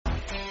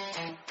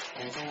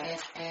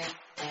This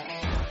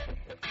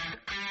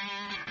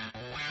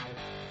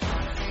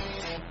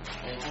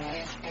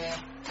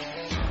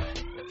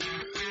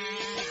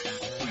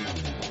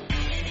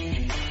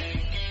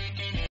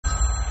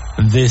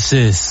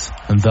is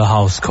The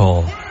House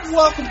Call.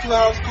 Welcome to the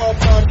House Call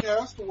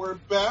podcast. We're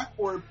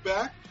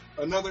back.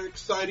 Another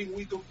exciting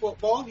week of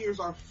football. Here's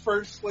our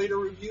first slate of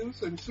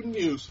reviews and some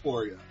news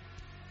for you.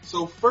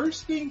 So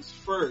first things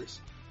first,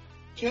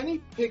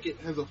 Kenny Pickett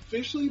has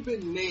officially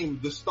been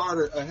named the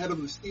starter ahead of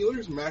the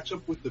Steelers'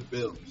 matchup with the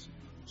Bills.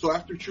 So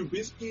after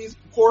Trubisky's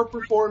poor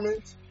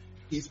performance,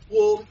 he's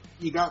pulled,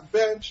 he got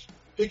benched,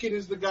 Pickett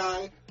is the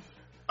guy.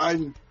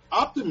 I'm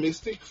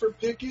optimistic for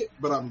Pickett,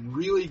 but I'm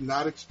really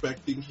not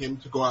expecting him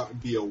to go out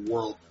and be a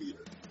world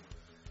beater.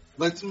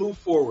 Let's move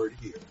forward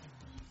here.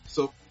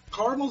 So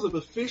Cardinals have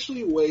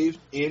officially waived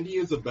Andy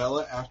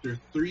Isabella after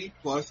 3+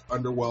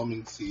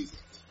 underwhelming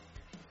seasons.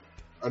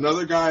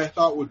 Another guy I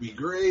thought would be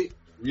great,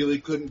 really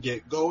couldn't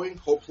get going.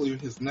 Hopefully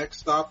his next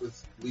stop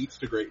leads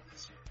to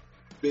greatness.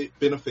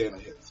 Been a fan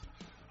of his.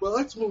 But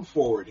let's move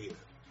forward here.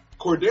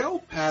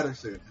 Cordell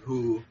Patterson,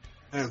 who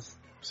has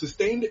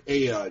sustained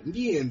a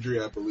knee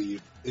injury, I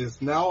believe,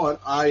 is now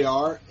on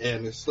IR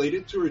and is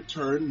slated to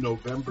return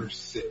November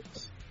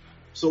 6th.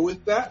 So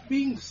with that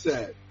being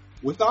said,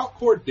 without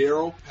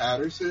Cordell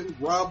Patterson,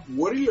 Rob,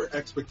 what are your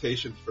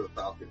expectations for the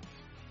Falcons?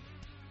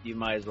 You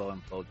might as well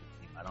implode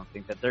the team. I don't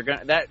think that they're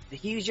gonna.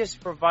 He just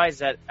provides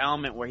that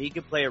element where he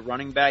could play a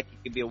running back, he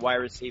could be a wide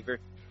receiver.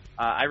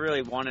 I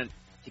really wanted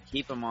to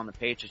keep him on the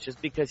Patriots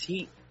just because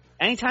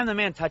anytime the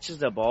man touches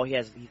the ball,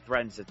 he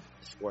threatens to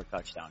score a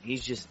touchdown.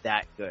 He's just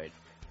that good.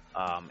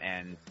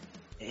 And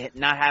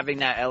not having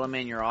that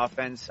element in your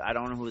offense, I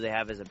don't know who they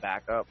have as a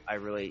backup.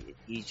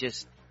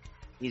 He's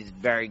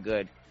very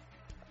good.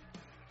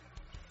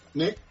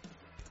 Nick?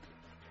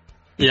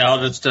 Yeah,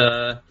 I'll just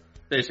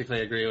basically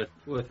agree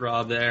with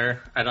Rob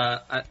there.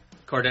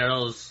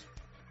 Cordell's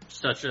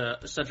such a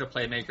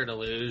playmaker to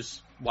lose,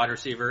 wide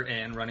receiver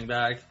and running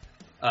back.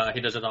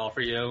 He does it all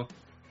for you.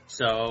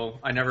 So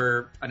I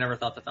never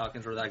thought the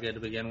Falcons were that good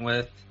to begin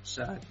with.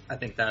 So I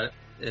think that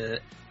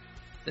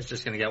it's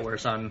just going to get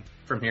worse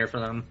from here for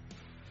them.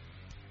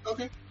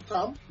 Okay,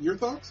 Tom, your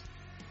thoughts?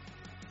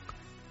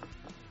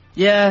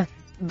 Yeah,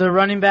 the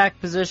running back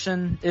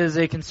position is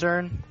a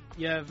concern.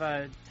 You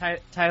have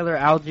Tyler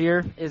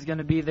Algier is going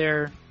to be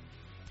their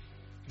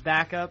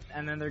backup,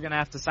 and then they're going to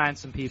have to sign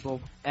some people.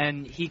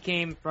 And he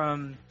came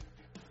from,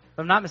 if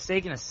I'm not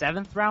mistaken, a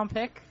 7th-round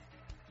pick.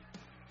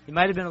 He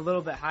might have been a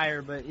little bit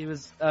higher, but he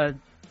was a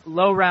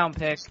low-round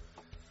pick.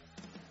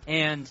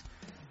 And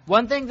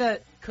one thing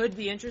that could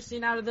be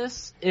interesting out of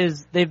this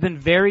is they've been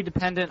very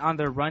dependent on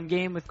their run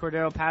game with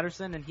Cordell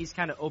Patterson, and he's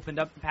kind of opened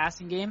up the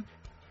passing game.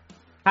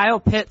 Kyle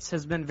Pitts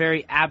has been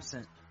very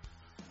absent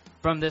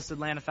from this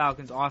Atlanta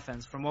Falcons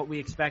offense, from what we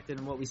expected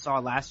and what we saw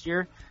last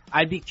year.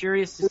 I'd be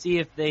curious to see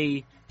if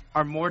they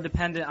are more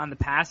dependent on the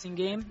passing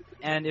game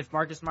and if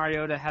Marcus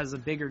Mariota has a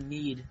bigger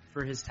need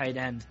for his tight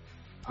end,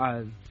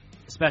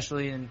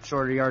 especially in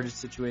shorter yardage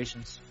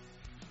situations.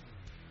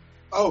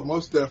 Oh,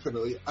 most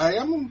definitely.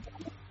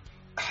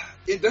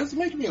 It does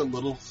make me a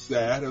little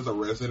sad as a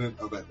resident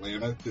of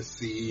Atlanta to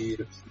see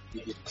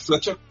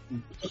such a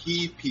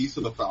key piece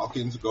of the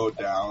Falcons go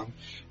down.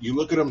 You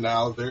look at them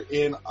now, they're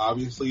in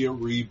obviously a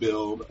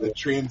rebuild, a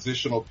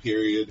transitional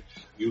period.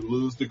 You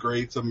lose the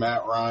greats of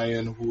Matt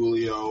Ryan,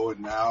 Julio,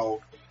 and now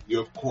you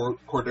have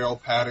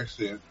Cordell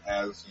Patterson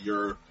as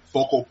your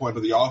focal point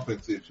of the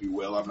offense, if you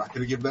will. I'm not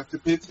going to give that to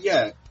Pitts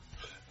yet.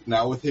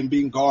 Now with him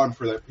being gone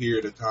for that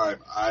period of time,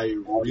 I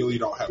really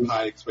don't have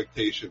high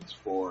expectations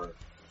for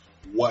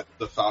what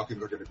the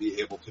Falcons are going to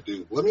be able to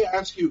do. Let me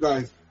ask you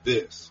guys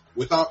this.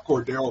 Without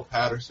Cordell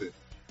Patterson,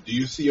 do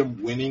you see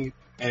him winning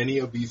any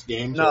of these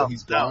games while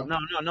he's gone?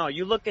 No.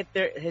 You look at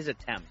his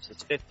attempts.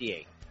 It's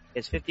 58.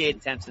 It's 58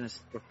 attempts, and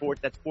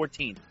that's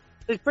 14th.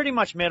 He's pretty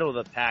much middle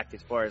of the pack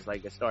as far as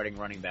like a starting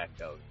running back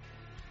goes.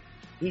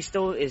 He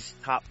still is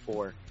top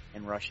 4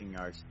 in rushing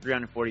yards,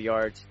 340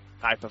 yards,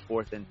 tied for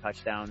 4th in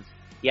touchdowns.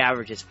 He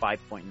averages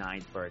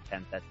 5.9 per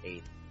attempt. That's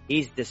 8th.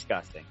 He's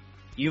disgusting.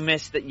 You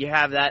miss that. You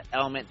have that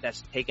element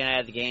that's taken out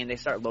of the game. They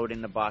start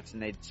loading the box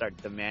and they start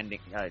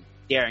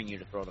daring you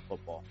to throw the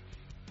football.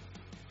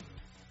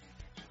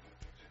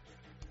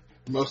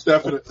 Most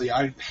definitely.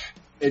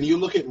 And you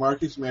look at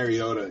Marcus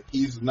Mariota,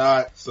 he's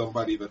not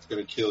somebody that's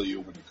going to kill you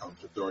when it comes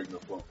to throwing the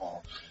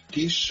football.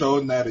 He's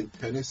shown that in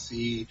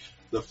Tennessee,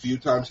 the few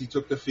times he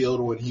took the field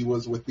when he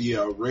was with the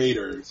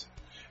Raiders.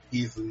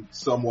 He's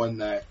someone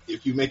that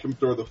if you make him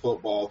throw the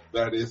football,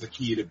 that is a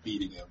key to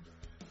beating him.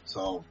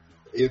 So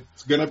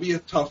it's going to be a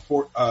tough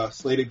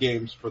slate of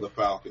games for the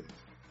Falcons.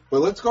 But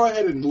let's go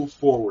ahead and move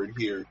forward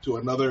here to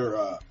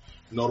another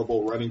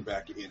notable running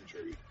back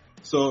injury.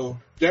 So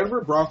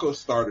Denver Broncos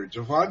starter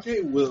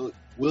Javonte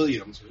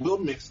Williams will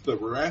miss the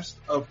rest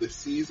of the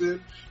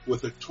season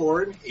with a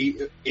torn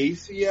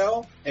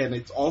ACL, and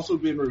it's also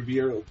been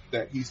revealed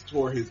that he's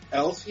tore his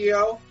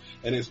LCL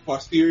and his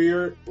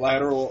posterior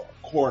lateral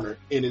corner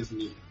in his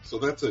knee. So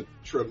that's a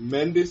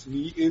tremendous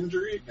knee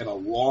injury and a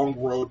long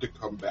road to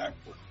come back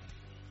from.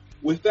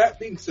 With that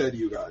being said,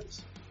 you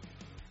guys,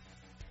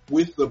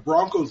 with the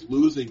Broncos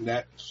losing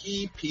that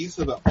key piece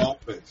of the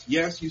offense,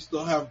 yes, you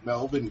still have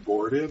Melvin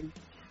Gordon.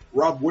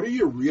 Rob, what are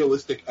your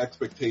realistic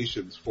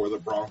expectations for the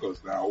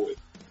Broncos now with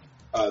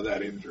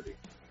that injury?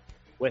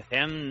 With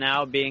him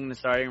now being the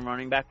starting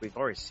running back, we've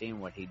already seen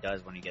what he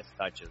does when he gets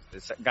touches.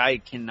 This guy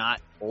cannot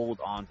hold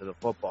on to the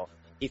football.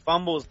 He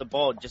fumbles the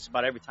ball just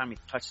about every time he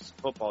touches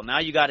the football. Now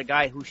you got a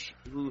guy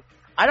who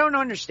I don't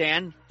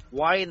understand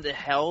why in the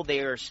hell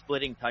they are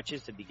splitting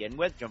touches to begin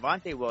with.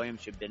 Javonte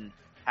Williams should have been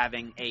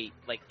having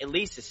at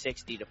least a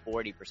 60 to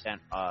 40%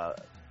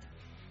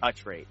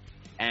 touch rate.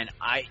 And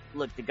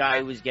the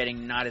guy was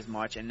getting not as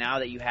much, and now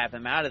that you have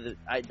him out of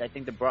I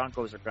think the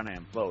Broncos are going to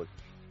implode.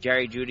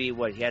 Jerry Jeudy,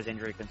 he has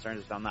injury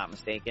concerns, if I'm not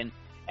mistaken,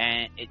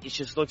 and it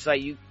just looks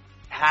like you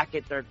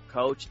Hackett, their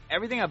coach.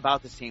 Everything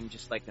about this team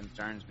just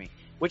concerns me,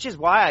 which is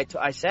why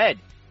I said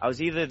I was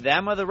either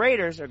them or the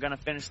Raiders are going to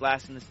finish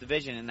last in this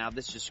division, and now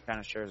this just kind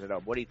of shores it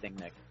up. What do you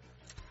think, Nick?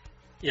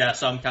 Yeah,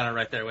 so I'm kind of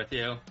right there with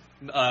you.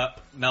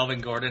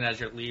 Melvin Gordon as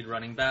your lead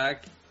running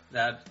back,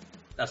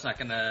 that's not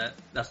gonna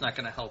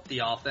help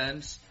the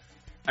offense.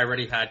 I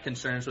already had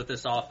concerns with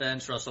this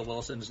offense. Russell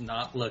Wilson's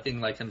not looking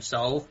like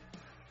himself.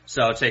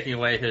 So taking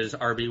away his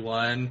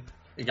RB1,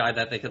 a guy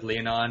that they could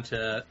lean on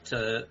to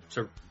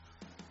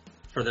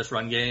for this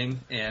run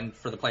game and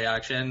for the play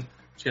action,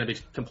 it's going to be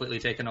completely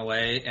taken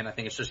away. And I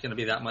think it's just going to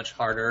be that much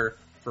harder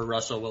for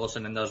Russell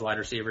Wilson and those wide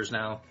receivers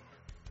now.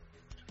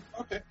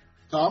 Okay.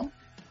 Tom?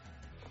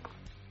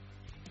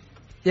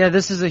 Yeah,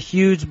 this is a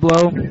huge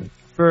blow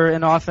for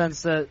an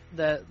offense that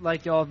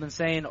like y'all have been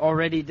saying,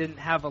 already didn't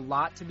have a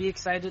lot to be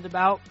excited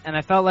about. And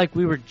I felt like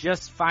we were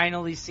just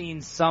finally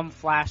seeing some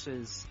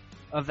flashes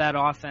of that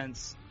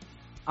offense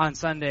on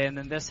Sunday, and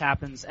then this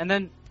happens. And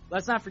then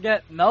let's not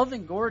forget,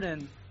 Melvin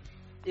Gordon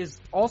is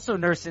also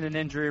nursing an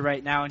injury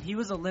right now, and he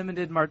was a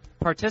limited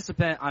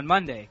participant on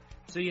Monday.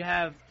 So you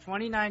have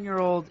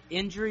 29-year-old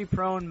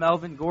injury-prone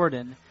Melvin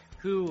Gordon,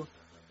 who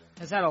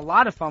has had a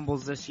lot of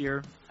fumbles this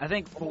year. I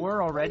think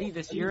 4 already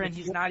this year, and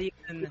he's not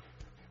even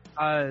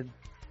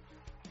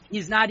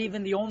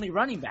the only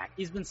running back.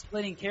 He's been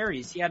splitting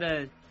carries. He had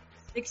a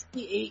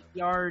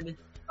 68-yard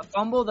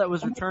fumble that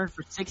was returned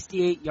for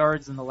 68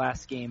 yards in the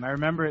last game. I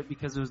remember it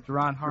because it was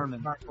Deron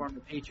Harmon, former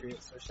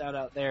Patriot, so shout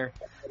out there.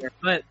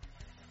 But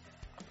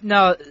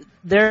no,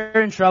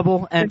 they're in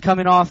trouble, and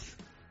coming off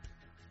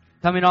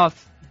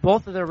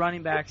both of their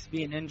running backs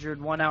being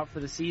injured, one out for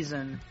the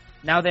season.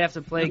 Now they have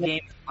to play a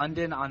game in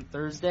London on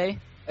Thursday,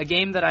 a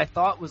game that I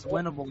thought was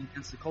winnable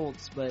against the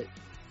Colts, but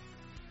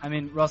I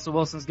mean, Russell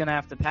Wilson's going to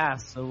have to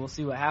pass, so we'll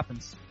see what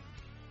happens.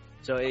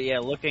 So, yeah,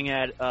 looking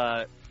at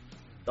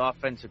the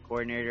offensive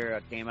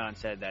coordinator came out and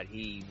said that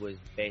he was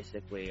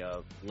basically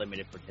a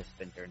limited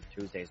participant during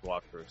Tuesday's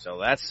walkthrough. So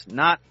that's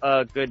not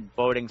a good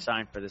voting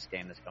sign for this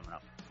game that's coming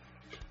up.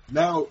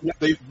 Now,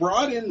 they've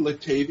brought in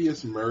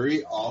Latavius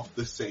Murray off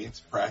the Saints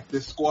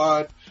practice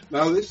squad.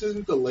 Now, this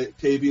isn't the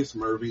Latavius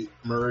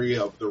Murray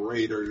of the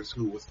Raiders,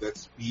 who was that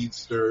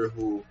speedster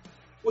who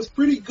was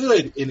pretty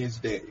good in his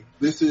day.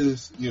 This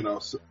is,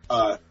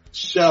 a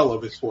shell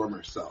of his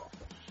former self.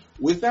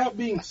 With that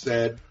being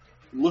said,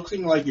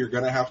 looking like you're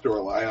going to have to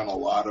rely on a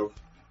lot of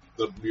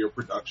the mere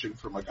production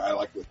from a guy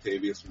like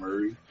Latavius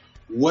Murray.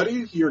 What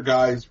is your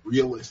guys'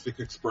 realistic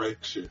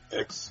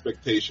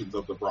expectations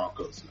of the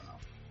Broncos now?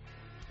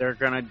 They're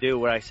going to do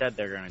what I said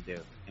they're going to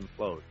do,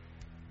 implode.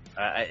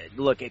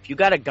 Look, if you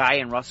got a guy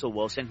in Russell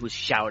Wilson who's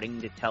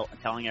shouting to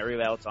telling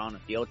everybody else on the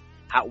field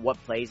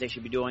what plays they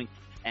should be doing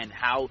and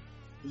how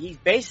he's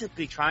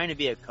basically trying to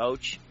be a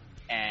coach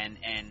and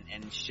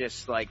it's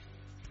just like,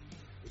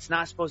 it's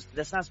not supposed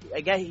to,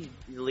 I guess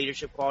the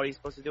leadership quality is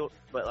supposed to do it,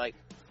 but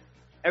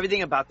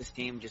everything about this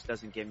team just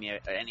doesn't give me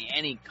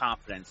any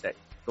confidence that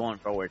going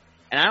forward.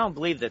 And I don't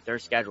believe that their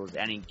schedule is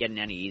getting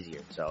any easier.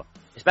 So,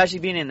 especially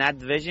being in that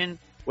division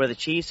where the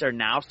Chiefs are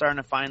now starting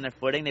to find their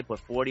footing, they put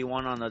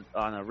 41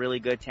 on a really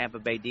good Tampa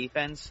Bay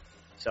defense.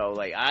 So,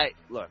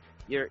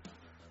 the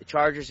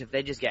Chargers, if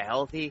they just get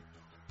healthy,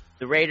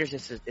 the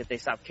Raiders, if they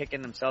stop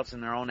kicking themselves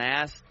in their own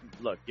ass,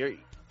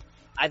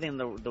 I think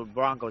the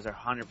Broncos are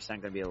 100%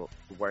 going to be the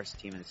worst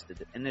team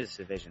in this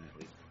division, at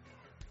least.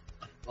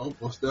 Oh,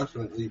 most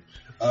definitely.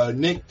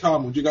 Nick,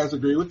 Tom, would you guys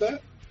agree with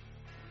that?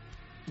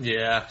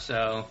 Yeah,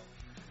 so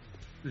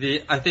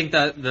I think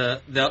that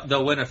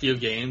they'll win a few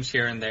games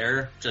here and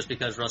there just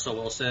because Russell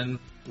Wilson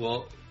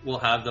will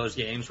have those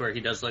games where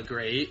he does look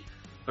great.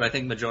 But I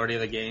think majority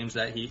of the games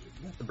that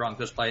the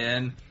Broncos play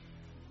in,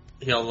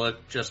 he'll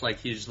look just like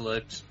he's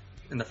looked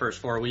in the first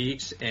 4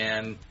 weeks,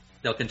 and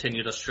they'll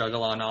continue to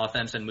struggle on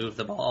offense and move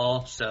the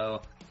ball.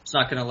 So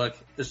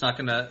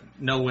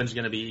no win's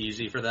going to be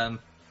easy for them.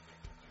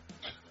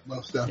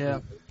 Most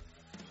definitely.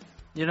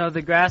 Yeah.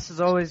 The grass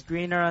is always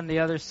greener on the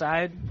other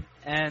side,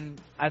 and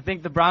I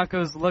think the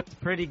Broncos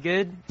looked pretty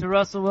good to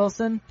Russell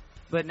Wilson,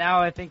 but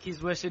now I think he's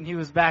wishing he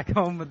was back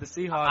home with the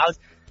Seahawks.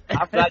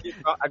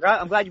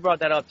 I'm glad you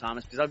brought that up,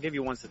 Thomas, because I'll give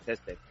you one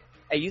statistic.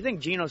 Hey, you think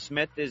Geno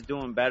Smith is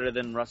doing better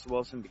than Russell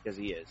Wilson? Because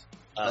he is.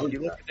 If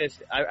you look at this,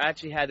 I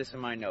actually had this in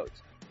my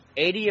notes.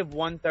 80 of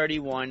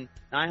 131,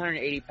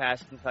 980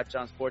 passing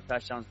touchdowns, 4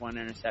 touchdowns, 1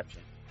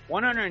 interception.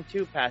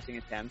 102 passing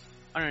attempts,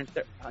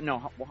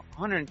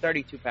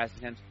 132 passing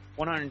attempts,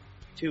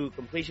 102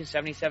 completion,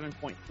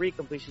 77.3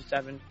 completion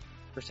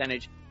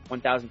percentage,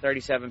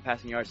 1,037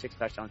 passing yards, 6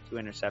 touchdowns, 2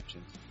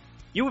 interceptions.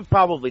 You would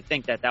probably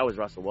think that was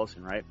Russell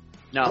Wilson, right?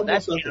 No,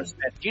 that's Geno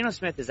Smith. Geno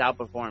Smith is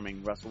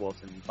outperforming Russell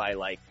Wilson by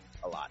like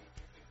a lot.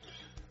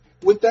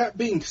 With that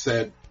being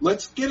said,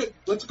 let's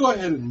go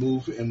ahead and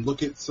move and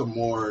look at some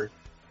more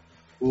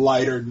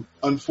lighter,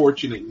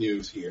 unfortunate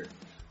news here.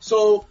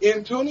 So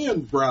Antonio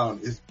Brown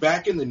is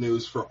back in the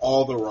news for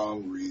all the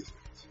wrong reasons.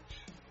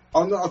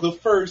 On the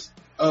first,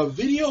 a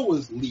video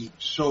was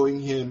leaked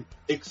showing him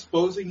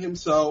exposing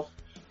himself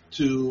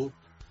to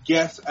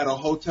guests at a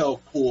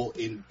hotel pool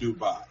in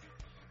Dubai.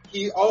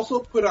 He also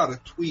put out a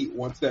tweet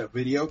once that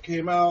video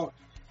came out,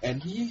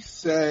 and he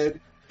said,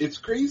 "It's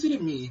crazy to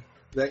me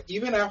that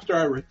even after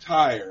I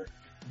retire,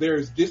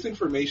 there's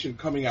disinformation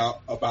coming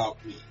out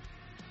about me."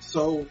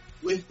 So,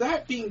 with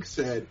that being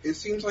said, it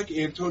seems like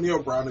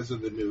Antonio Brown is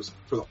in the news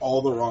for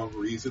all the wrong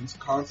reasons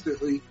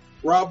constantly.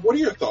 Rob, what are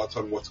your thoughts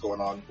on what's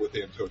going on with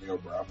Antonio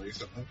Brown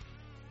recently?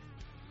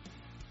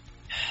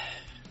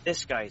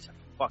 This guy's a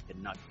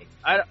fucking nutcase.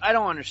 I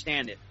don't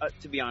understand it,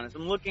 to be honest.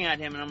 I'm looking at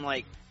him and I'm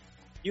like,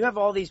 you have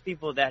all these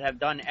people that have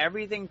done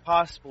everything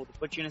possible to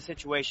put you in a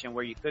situation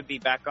where you could be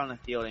back on the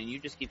field, and you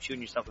just keep shooting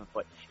yourself in the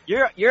foot.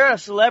 You're a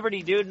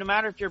celebrity, dude. No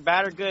matter if you're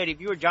bad or good. If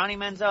you were Johnny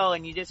Manziel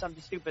and you did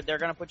something stupid, they're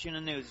gonna put you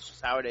in the news. It's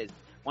just how it is.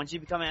 Once you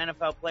become an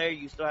NFL player,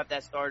 you still have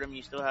that stardom.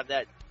 You still have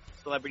that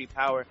celebrity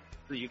power.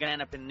 So you're gonna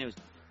end up in the news.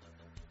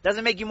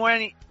 Doesn't make you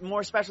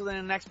more special than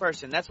the next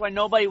person. That's why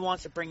nobody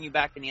wants to bring you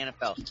back in the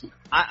NFL.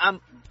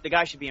 The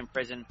guy should be in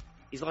prison.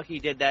 He's lucky he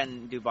did that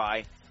in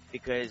Dubai,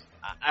 because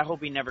I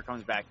hope he never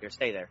comes back here.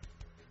 Stay there.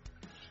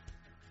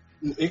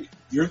 Nick,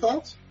 your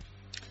thoughts?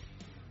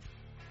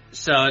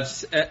 So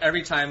it's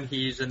every time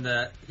he's in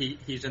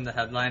the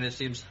headline, it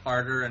seems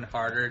harder and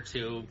harder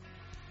to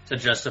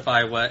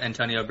justify what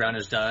Antonio Brown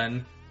has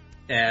done,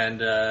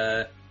 and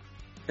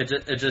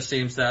it just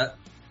seems that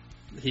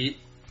he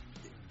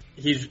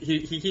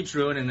keeps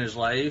ruining his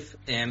life,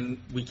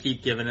 and we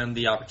keep giving him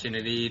the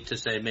opportunity to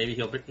say maybe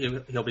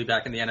he'll be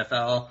back in the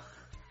NFL.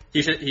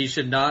 He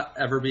should not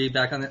ever be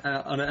back on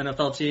an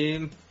NFL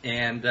team,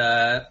 and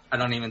I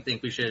don't even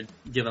think we should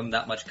give him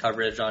that much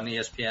coverage on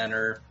ESPN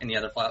or any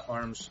other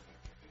platforms.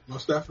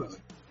 Most definitely.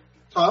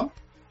 Tom?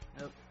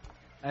 Nope.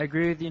 I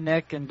agree with you,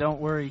 Nick, and don't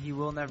worry, he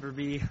will never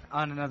be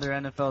on another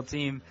NFL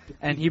team,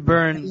 and he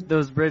burned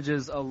those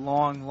bridges a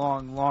long,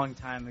 long, long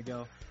time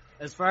ago.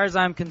 As far as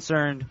I'm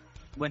concerned,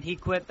 when he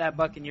quit that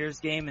Buccaneers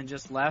game and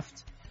just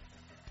left,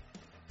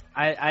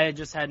 I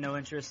just had no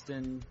interest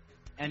in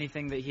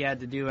anything that he had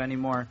to do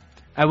anymore.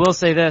 I will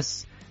say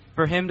this,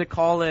 for him to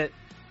call it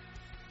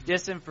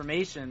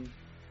disinformation,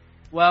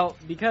 well,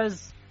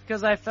 because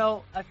I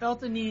felt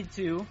the need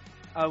to.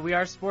 We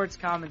are sports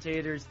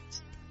commentators.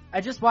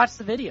 I just watched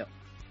the video.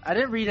 I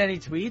didn't read any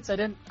tweets.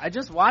 I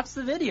just watched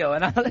the video,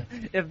 and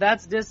if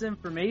that's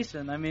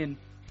disinformation, I mean,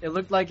 it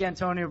looked like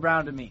Antonio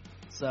Brown to me.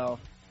 So,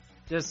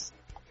 just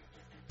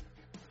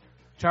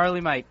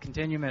Charlie Mike,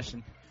 continue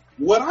mission.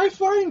 What I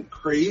find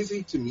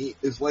crazy to me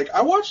is, like,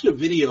 I watched a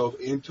video of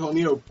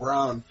Antonio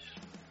Brown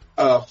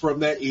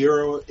from that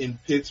era in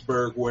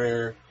Pittsburgh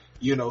where,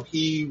 you know,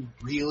 he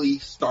really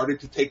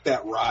started to take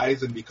that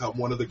rise and become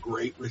one of the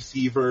great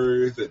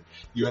receivers, and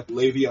you had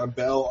Le'Veon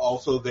Bell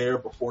also there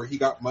before he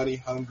got money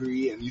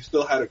hungry, and you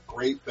still had a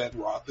great Ben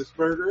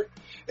Roethlisberger,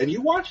 and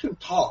you watched him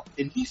talk,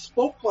 and he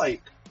spoke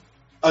like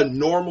a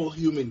normal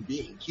human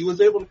being. He was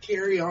able to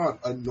carry on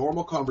a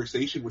normal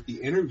conversation with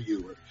the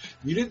interviewer.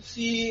 You didn't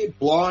see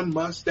blonde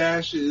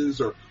mustaches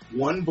or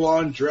one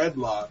blonde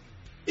dreadlock.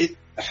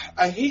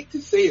 I hate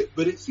to say it,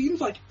 but it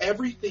seems like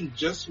everything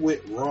just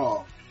went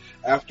wrong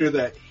after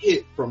that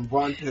hit from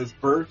Vontaze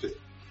Burfict.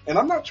 And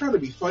I'm not trying to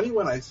be funny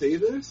when I say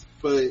this,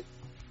 but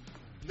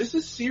this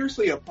is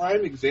seriously a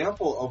prime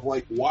example of,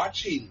 like,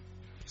 watching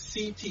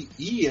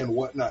CTE and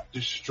whatnot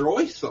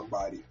destroy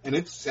somebody. And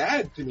it's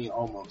sad to me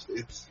almost.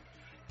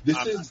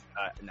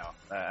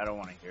 I don't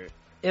want to hear it.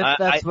 If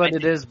that's what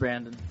it is,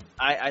 Brandon.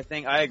 I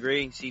think I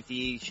agree.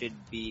 CTE should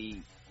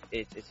be.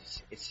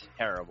 It's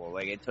terrible.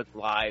 Like, it took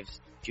lives,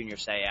 Junior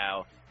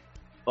Seau,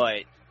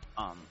 but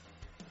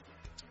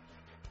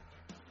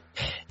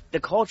the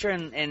culture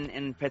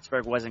in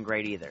Pittsburgh wasn't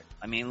great either.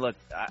 I mean, look,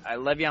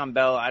 Le'Veon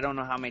Bell. I don't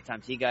know how many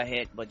times he got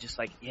hit, but just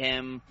like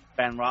him,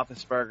 Ben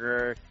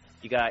Roethlisberger,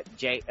 you got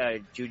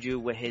Juju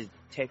with his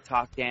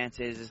TikTok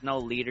dances. There's no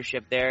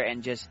leadership there,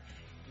 and just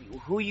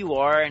who you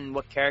are and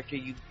what character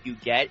you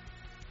get,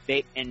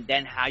 and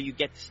then how you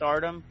get to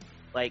stardom,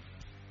 like,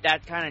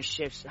 that kind of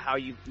shifts how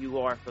you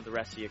are for the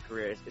rest of your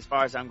career, as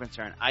far as I'm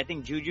concerned. I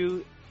think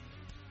Juju,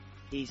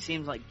 he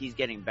seems like he's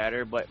getting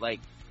better, but, like,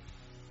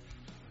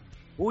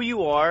 who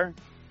you are,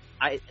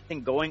 I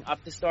think going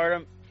up to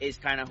stardom is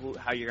kind of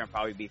how you're going to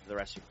probably be for the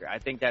rest of your career. I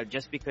think that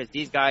just because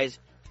these guys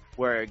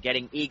were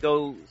getting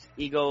ego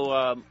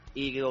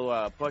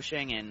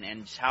pushing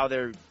and just how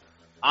they're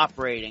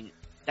operating,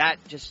 that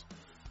just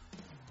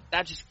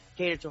that just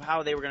catered to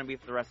how they were going to be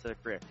for the rest of their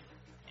career.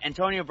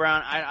 Antonio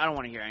Brown, I don't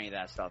want to hear any of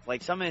that stuff.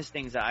 Like, some of his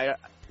things,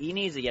 he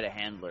needs to get a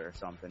handler or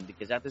something,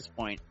 because at this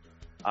point,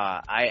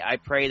 I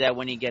pray that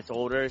when he gets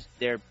older,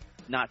 there are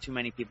not too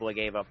many people that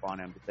gave up on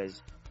him,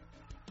 because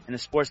in the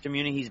sports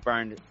community, he's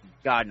burned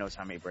God knows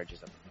how many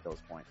bridges up to those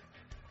points.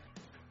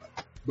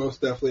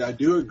 Most definitely, I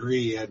do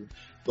agree. And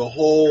the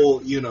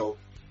whole,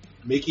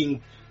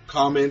 making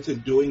comments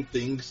and doing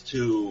things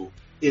to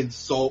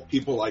insult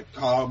people like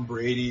Tom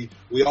Brady.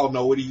 We all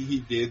know what he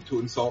did to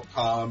insult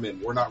Tom,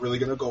 and we're not really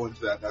going to go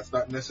into that. That's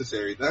not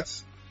necessary.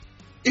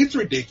 It's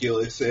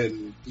ridiculous,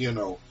 and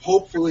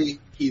hopefully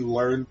he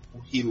learns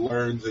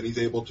and he's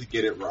able to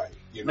get it right.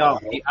 No,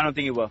 I don't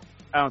think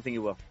he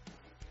will.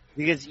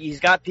 Because he's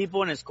got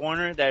people in his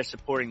corner that are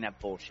supporting that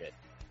bullshit.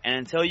 And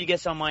until you get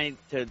somebody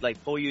to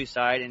pull you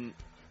aside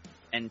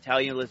and tell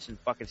you, listen,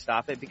 fucking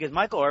stop it. Because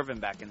Michael Irvin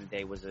back in the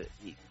day was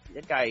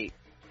that guy.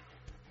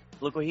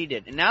 Look what he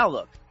did. And now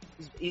look,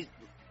 he's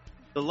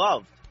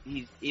beloved.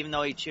 Even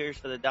though he cheers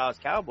for the Dallas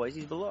Cowboys,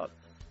 he's beloved.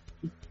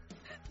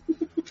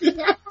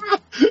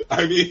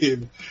 I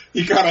mean,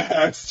 he kind of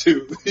has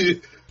to.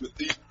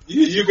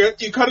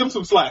 You cut him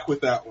some slack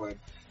with that one.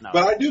 No.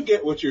 But I do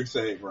get what you're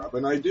saying, Rob,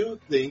 and I do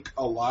think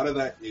a lot of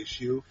that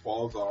issue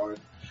falls on,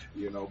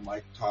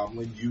 Mike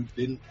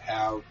Tomlin.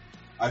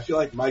 I feel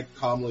like Mike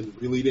Tomlin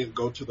really didn't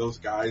go to those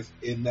guys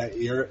in that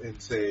year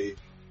and say,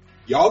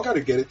 y'all got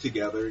to get it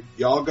together.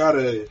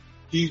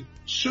 He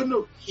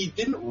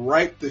didn't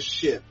right the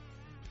ship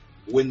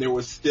when there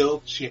was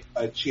still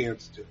a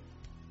chance to.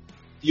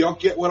 Do y'all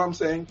get what I'm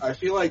saying? I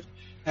feel like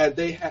had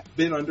they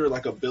been under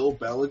a Bill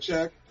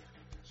Belichick,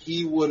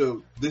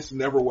 this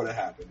never would have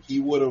happened. He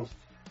would have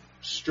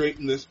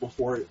straightened this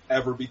before it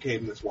ever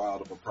became this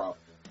wild of a problem.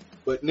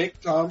 But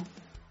Nick, Tom,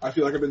 I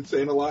feel like I've been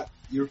saying a lot.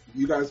 You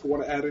guys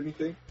want to add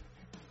anything?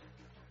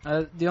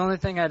 The only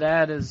thing I'd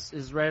add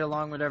is right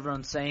along what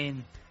everyone's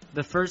saying.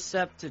 The first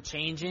step to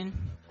changing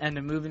and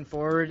to moving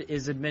forward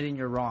is admitting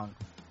you're wrong.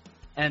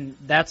 And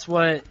that's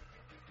what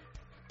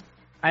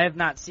I have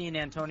not seen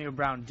Antonio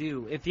Brown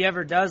do. If he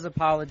ever does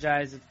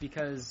apologize, it's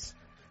because,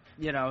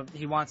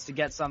 he wants to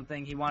get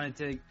something. He wanted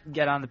to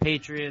get on the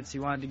Patriots. He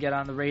wanted to get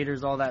on the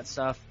Raiders, all that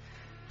stuff.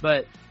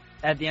 But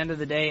at the end of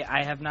the day,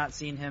 I have not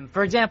seen him.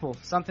 For example,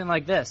 something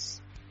like this.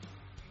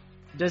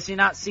 Does he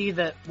not see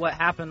that what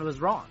happened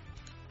was wrong?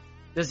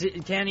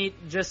 Can't he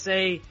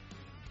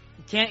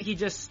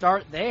just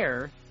start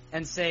there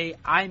and say,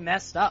 I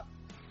messed up.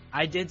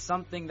 I did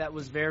something that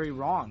was very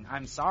wrong.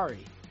 I'm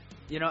sorry.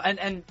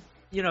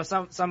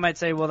 Some might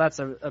say, well, that's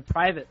a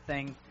private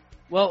thing.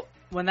 Well,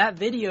 when that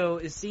video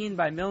is seen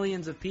by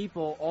millions of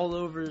people all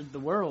over the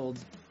world,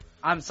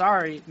 I'm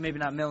sorry, maybe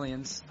not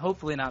millions,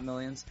 hopefully not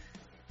millions.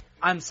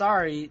 I'm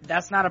sorry,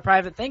 that's not a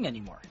private thing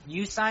anymore.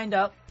 You signed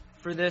up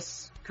for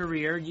this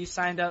career. You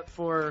signed up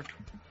for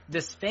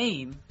this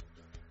fame.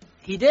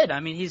 He did. I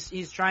mean,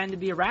 he's trying to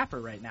be a rapper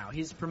right now.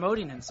 He's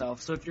promoting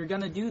himself. So if you're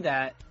going to do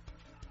that,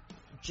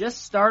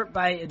 just start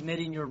by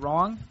admitting you're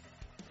wrong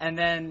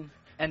and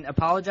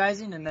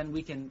apologizing, and then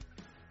we can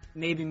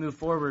maybe move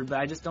forward. But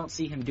I just don't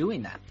see him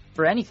doing that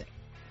for anything.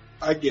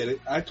 I get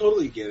it. I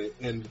totally get it.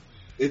 And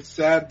it's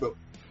sad, but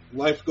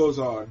life goes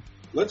on.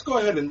 Let's go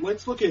ahead and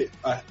let's look at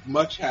a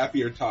much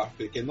happier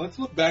topic, and let's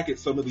look back at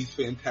some of these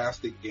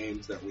fantastic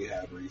games that we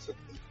had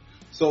recently.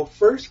 So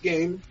first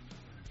game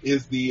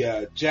is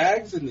the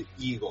Jags and the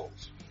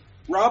Eagles.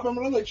 Rob, I'm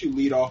going to let you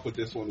lead off with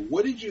this one.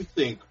 What did you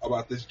think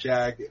about this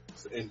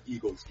Jags and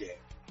Eagles game?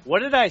 What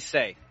did I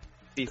say?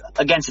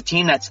 Against a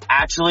team that's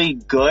actually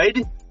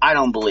good, I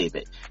don't believe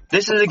it.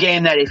 This is a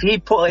game that if he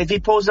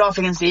pulls it off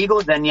against the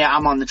Eagles, then yeah,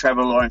 I'm on the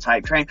Trevor Lawrence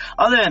hype train.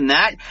 Other than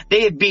that,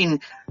 they have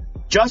been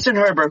Justin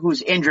Herbert,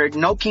 who's injured,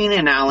 no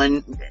Keenan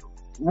Allen.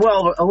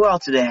 Well, who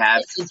else do they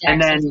have?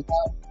 And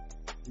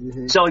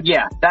then, so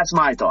yeah, that's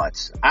my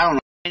thoughts. I don't know.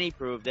 And he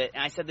proved it.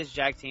 And I said this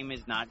Jag team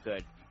is not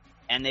good.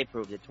 And they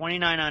proved it.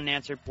 29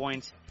 unanswered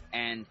points.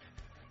 And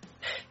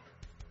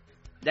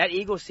that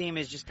Eagles team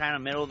is just kind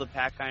of middle of the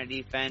pack kind of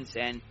defense.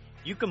 And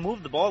you can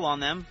move the ball on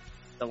them.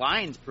 The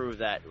Lions proved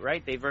that,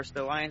 right? They versed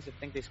the Lions. I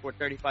think they scored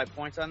 35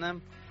 points on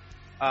them.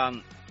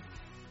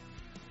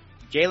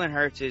 Jalen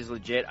Hurts is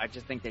legit. I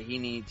just think that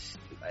he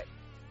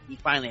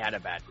finally had a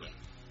bad game.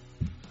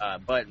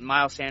 But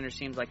Miles Sanders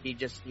seems like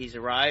he's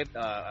arrived.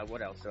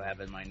 What else do I have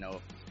in my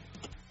note?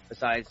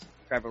 Besides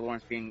Trevor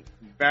Lawrence being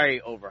very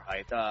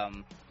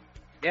overhyped.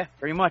 Yeah,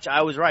 pretty much.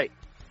 I was right.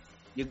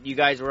 You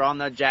guys were on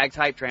the Jags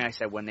hype train. I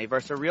said when they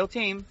verse a real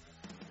team,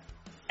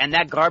 and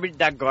that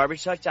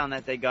garbage touchdown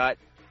that they got,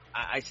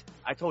 I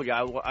told you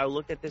I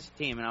looked at this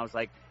team and I was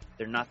like,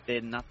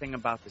 nothing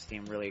about this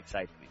team really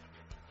excites me.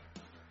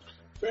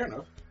 Fair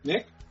enough,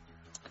 Nick.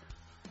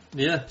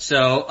 Yeah,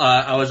 so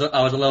I was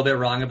a little bit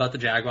wrong about the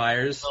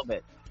Jaguars. A little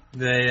bit.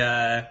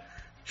 They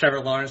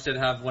Trevor Lawrence did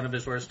have one of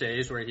his worst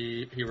days where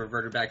he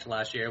reverted back to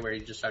last year where he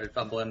just started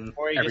fumbling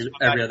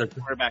every other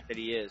quarterback that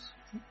he is.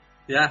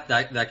 Yeah,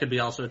 that could be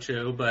also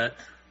true, but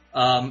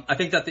I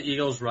think that the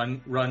Eagles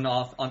run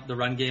off on the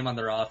run game on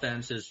their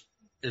offense is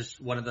is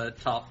one of the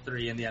top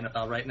 3 in the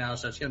NFL right now,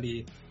 so it's going to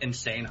be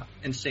insane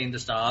to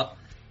stop.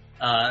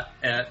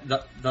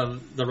 The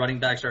running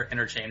backs are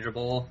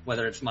interchangeable,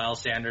 whether it's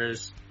Miles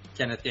Sanders,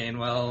 Kenneth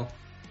Gainwell,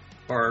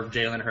 or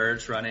Jalen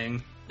Hurts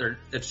running.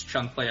 It's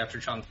chunk play after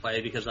chunk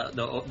play because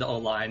the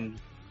O-line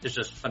is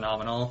just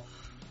phenomenal.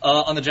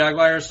 On the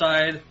Jaguars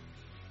side,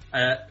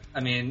 I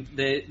mean,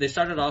 they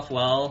started off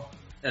well,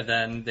 and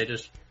then they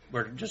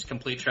were just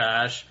complete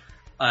trash.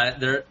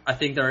 I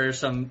think there are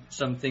some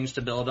things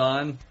to build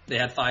on. They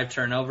had 5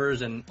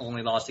 turnovers and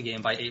only lost the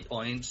game by 8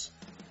 points.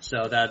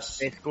 So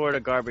they scored a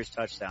garbage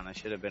touchdown. That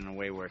should have been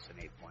way worse than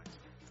 8 points.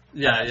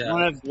 Yeah.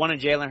 One of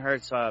Jalen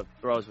Hurts'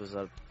 throws was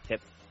a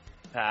tip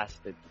pass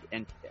that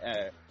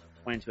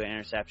went into an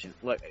interception.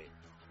 Look,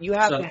 you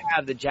have to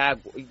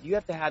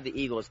have the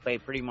Eagles play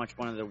pretty much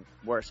one of the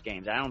worst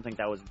games. I don't think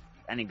that was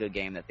any good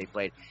game that they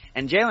played.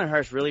 And Jalen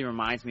Hurts really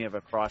reminds me of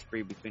a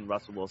crossbreed between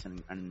Russell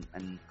Wilson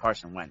and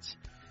Carson Wentz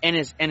in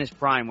his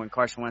prime, when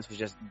Carson Wentz was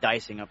just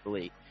dicing up the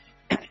league.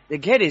 The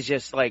kid is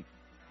just like,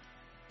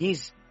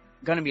 he's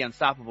going to be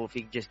unstoppable if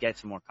he just gets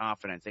some more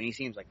confidence, and he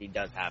seems like he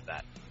does have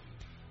that.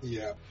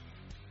 Yeah.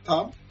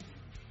 Tom?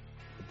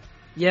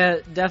 Yeah,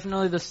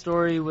 definitely the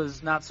story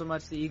was not so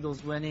much the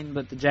Eagles winning,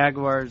 but the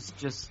Jaguars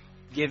just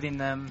giving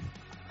them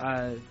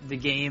the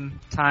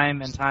game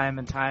time and time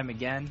and time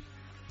again.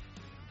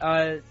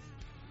 I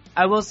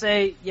will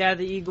say, yeah,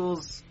 the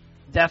Eagles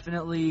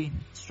definitely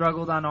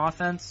struggled on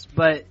offense,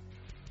 but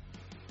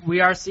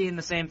we are seeing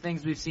the same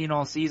things we've seen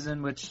all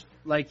season, which,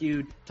 like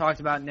you talked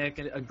about, Nick,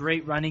 a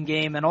great running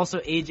game, and also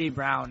A.J.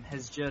 Brown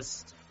has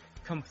just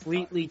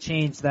completely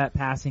changed that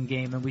passing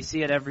game, and we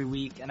see it every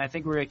week, and I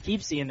think we're going to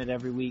keep seeing it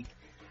every week.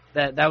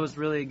 That was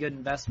really a good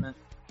investment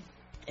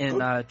in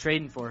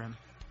trading for him.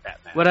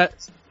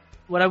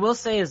 What I will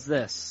say is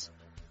this.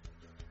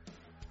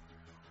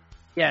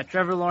 Yeah,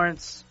 Trevor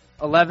Lawrence,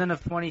 11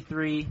 of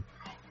 23,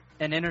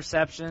 an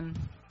interception,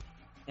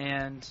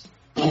 and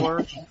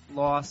 4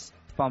 lost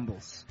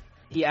fumbles.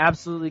 He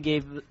absolutely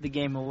gave the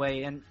game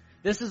away, and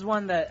this is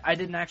one that I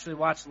didn't actually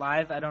watch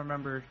live. I don't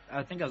remember.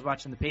 I think I was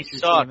watching the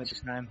Patriots game at the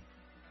time.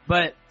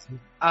 But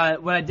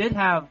what I did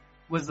have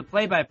was the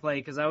play-by-play,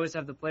 because I always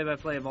have the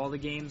play-by-play of all the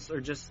games, or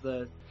just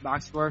the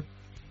box score.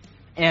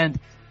 And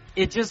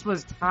it just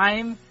was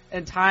time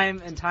and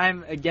time and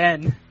time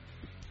again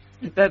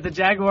that the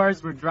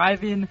Jaguars were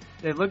driving,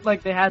 they looked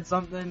like they had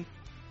something,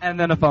 and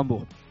then a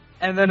fumble.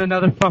 And then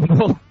another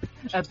fumble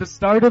at the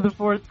start of the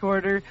fourth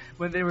quarter,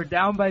 when they were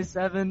down by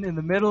 7 in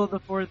the middle of the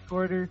fourth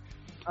quarter.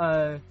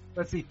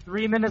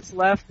 3 minutes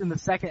left in the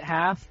second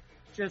half.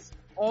 Just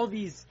all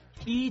these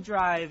key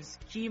drives,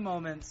 key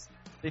moments,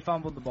 they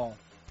fumbled the ball.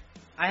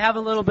 I have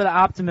a little bit of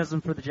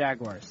optimism for the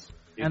Jaguars.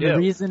 The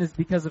reason is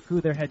because of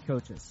who their head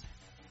coach is.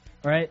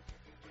 Right?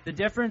 The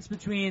difference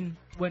between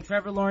when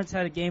Trevor Lawrence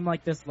had a game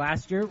like this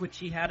last year, which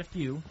he had a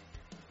few,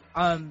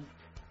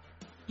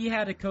 he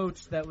had a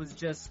coach that was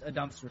just a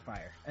dumpster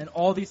fire, and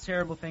all these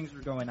terrible things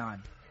were going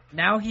on.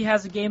 Now he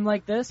has a game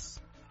like this,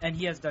 and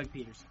he has Doug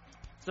Peterson.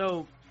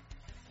 So,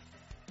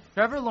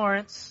 Trevor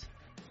Lawrence,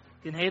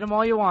 you can hate him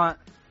all you want,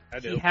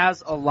 he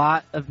has a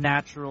lot of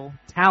natural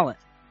talent.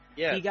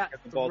 Yeah, he got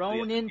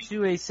thrown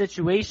into a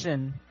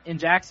situation in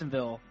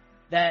Jacksonville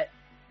that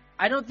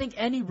I don't think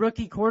any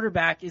rookie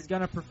quarterback is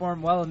going to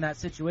perform well in that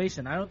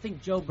situation. I don't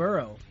think Joe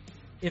Burrow,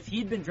 if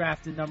he'd been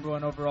drafted number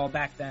 1 overall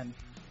back then,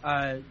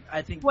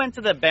 I think went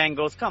to the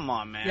Bengals. Come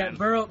on, man. Yeah,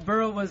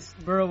 Burrow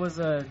was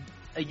a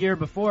year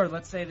before.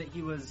 Let's say that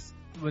he was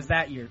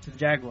that year to the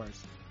Jaguars.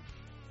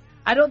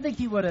 I don't think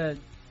he would have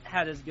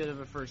had as good of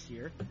a first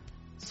year.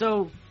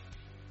 So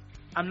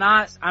I'm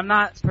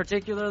not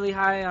particularly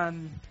high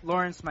on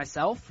Lawrence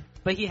myself,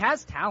 but he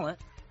has talent.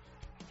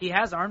 He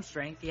has arm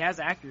strength. He has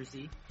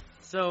accuracy.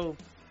 So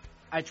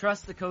I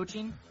trust the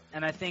coaching,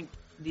 and I think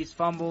these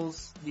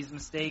fumbles, these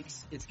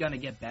mistakes, it's going to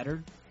get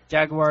better.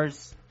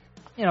 Jaguars,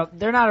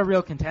 they're not a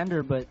real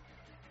contender, but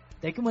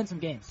they can win some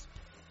games.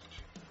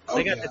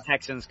 They got the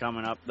Texans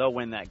coming up. They'll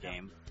win that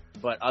game.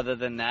 But other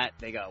than that,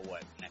 they got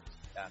what next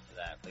after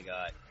that?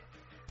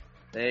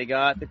 They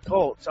got the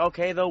Colts.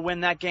 Okay, they'll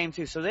win that game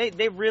too. So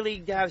they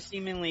really have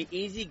seemingly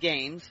easy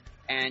games,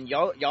 and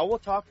y'all will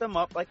talk them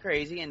up like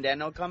crazy, and then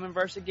they'll come and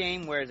verse a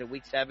game. Where is it,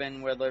 week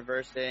 7, where they're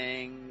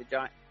versing the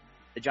Giants?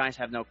 The Giants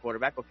have no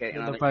quarterback. Okay,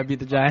 they'll probably beat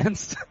the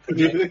Giants.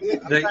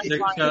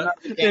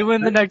 They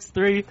win the next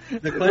 3.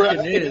 The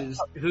question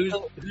is,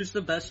 who's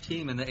the best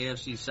team in the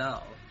AFC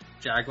South?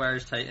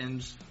 Jaguars,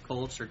 Titans,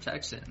 Colts, or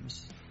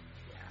Texans?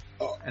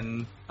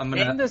 And I'm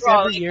gonna name this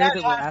every year that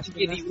we're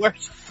asking this.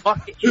 Worst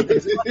fucking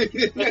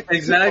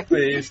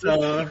exactly.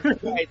 So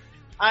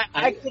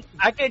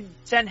I could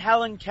send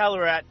Helen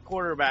Keller at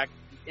quarterback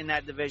in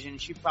that division.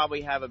 She'd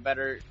probably have a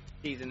better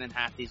season than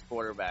half these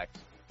quarterbacks.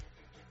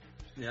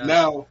 Yeah.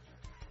 Now,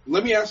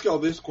 let me ask y'all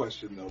this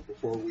question though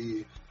before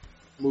we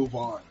move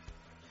on.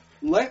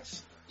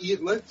 Let's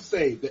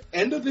say the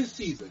end of this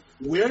season,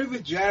 where the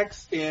Jags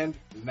stand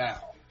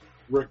now,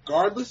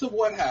 regardless of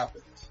what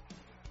happens.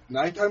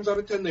 9 times out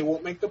of 10, they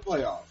won't make the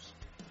playoffs.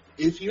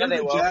 If you're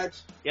the will.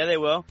 Jags, Yeah, they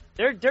will.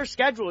 They're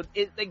scheduled.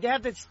 They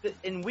have this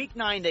in week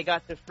 9. They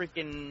got the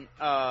freaking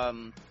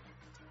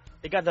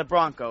they got the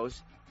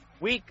Broncos.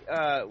 Week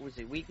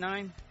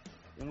 9?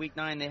 In week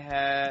 9 they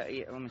had.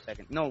 Let me a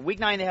second. No, week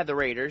 9 they have the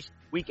Raiders.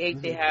 Week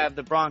 8 they have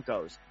the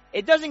Broncos.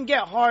 It doesn't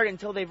get hard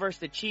until they verse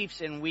the Chiefs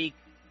in week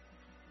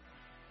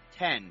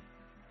 10.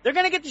 They're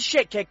going to get the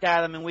shit kicked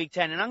out of them in week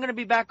 10, and I'm going to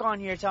be back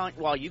on here telling,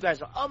 well, you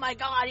guys are, oh my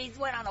God, he's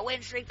went on a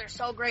win streak, they're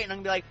so great, and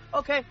I'm going to be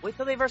like, okay, wait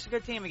till they verse a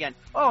good team again.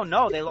 Oh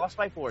no, they lost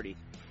by 40.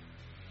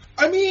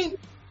 I mean,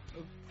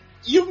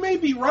 you may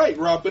be right,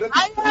 Rob, but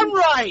I am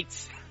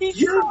right!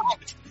 You're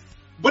right.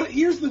 But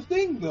here's the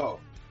thing, though.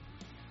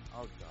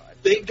 Oh God.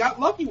 They got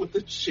lucky with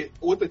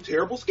the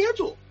terrible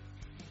schedule.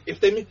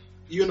 If they,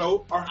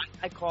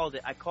 I called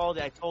it.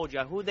 I told you.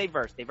 Who they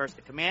versed? They versed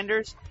the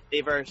Commanders. They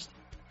versed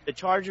the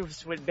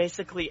Chargers with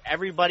basically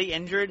everybody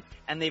injured,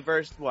 and they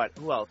versed what?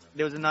 Who else?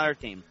 There was another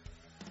team.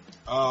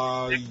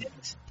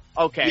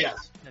 Okay.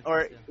 Yes.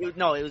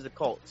 It was the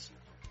Colts.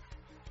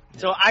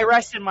 So I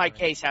rested my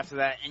case after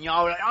that, and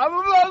y'all were like,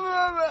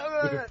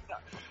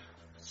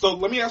 So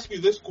let me ask you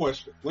this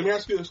question.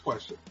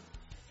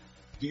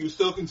 Do you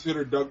still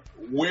consider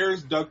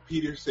where's Doug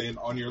Peterson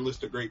on your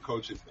list of great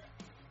coaches now?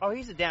 oh,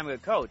 he's a damn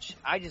good coach.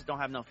 I just don't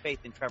have no faith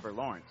in Trevor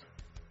Lawrence.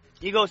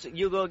 You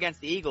go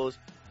against the Eagles,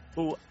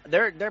 who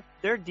their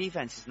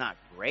defense is not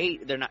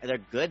great. They're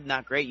good,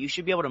 not great. You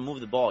should be able to move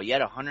the ball. You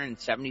had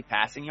 170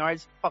 passing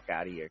yards. Fuck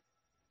out of here.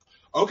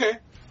 Okay.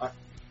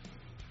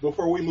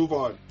 Before we move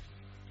on,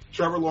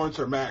 Trevor Lawrence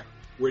or Mac,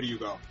 where do you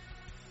go?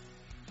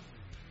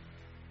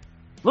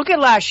 Look at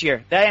last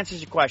year. That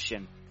answers your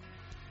question.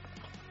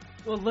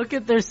 Well, look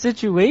at their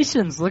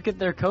situations. Look at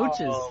their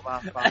coaches. Oh,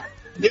 wow.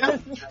 Yeah.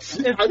 If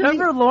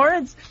Trevor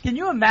Lawrence, can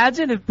you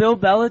imagine if Bill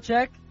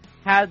Belichick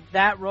had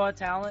that raw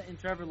talent in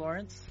Trevor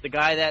Lawrence? The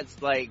guy that's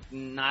like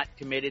not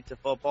committed to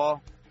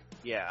football.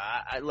 Yeah,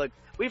 I look.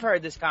 We've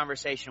heard this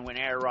conversation when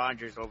Aaron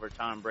Rodgers over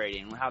Tom Brady,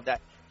 and how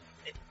that.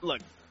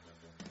 Look,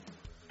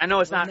 I know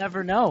we'll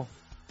never know.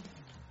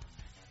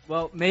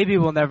 Well, maybe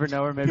we'll never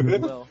know, or maybe we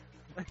will.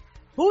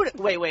 Who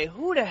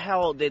the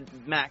hell did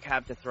Mac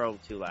have to throw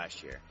to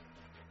last year?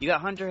 You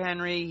got Hunter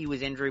Henry, he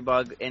was injury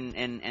bug in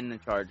the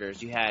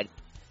Chargers. You had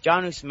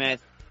Jonnu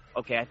Smith.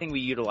 Okay, I think we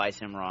utilized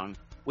him wrong.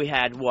 We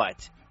had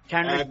what?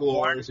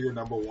 Aguilar is your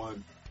number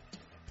one.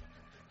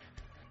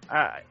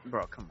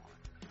 Bro, come on.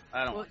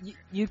 I don't. Well,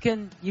 you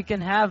can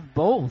have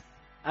both.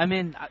 I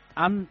mean,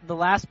 I'm the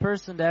last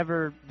person to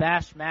ever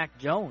bash Mac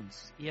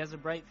Jones. He has a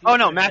bright future. Oh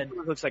no, Mac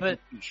Jones looks like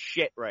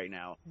shit right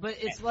now. But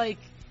it's like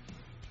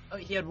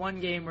he had one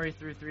game where he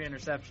threw 3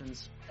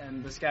 interceptions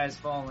and the sky's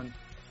fallen.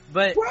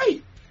 But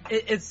right.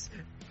 It's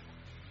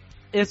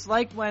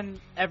like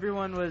when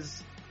everyone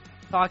was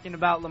talking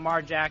about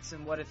Lamar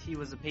Jackson, what if he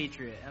was a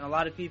Patriot? And a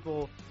lot of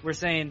people were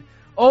saying,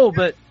 oh,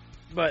 but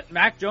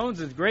Mac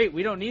Jones is great.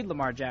 We don't need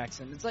Lamar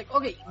Jackson. It's like,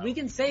 okay, we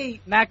can say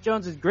Mac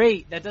Jones is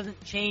great. That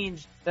doesn't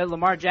change that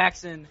Lamar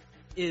Jackson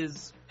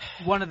is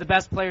one of the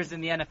best players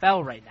in the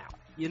NFL right now.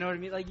 You know what I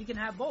mean? Like, you can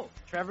have both.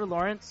 Trevor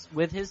Lawrence,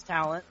 with his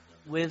talent,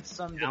 with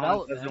some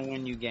development. Doesn't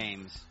win you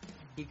games.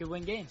 He could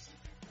win games.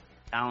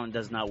 Talent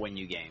does not win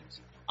you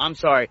games. I'm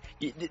sorry.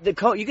 You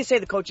can say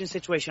the coaching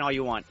situation all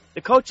you want.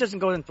 The coach doesn't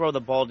go and throw the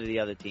ball to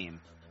the other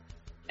team.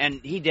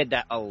 And he did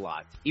that a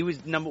lot. He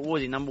was number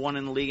 1 in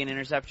the league in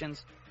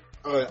interceptions?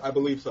 I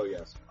believe so,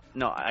 yes.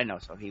 No, I know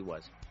so. He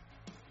was.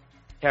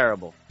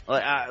 Terrible.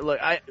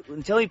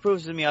 Until he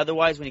proves to me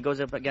otherwise when he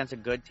goes up against a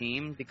good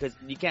team, because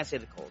you can't say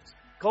the Colts.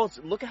 Colts,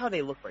 look at how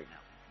they look right now.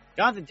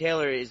 Jonathan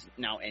Taylor is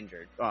now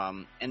injured.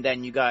 And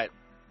then you got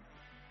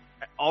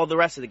all the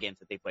rest of the games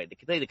that they played. They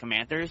played the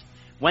Commanders.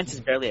 Wentz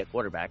is barely a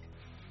quarterback.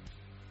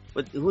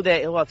 But who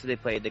else did they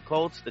play? The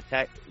Colts,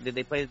 did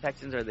they play the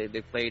Texans, or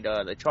they played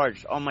the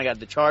Chargers? Oh my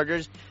God, the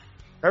Chargers.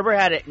 Herbert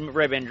had a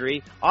rib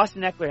injury.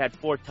 Austin Eckler had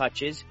 4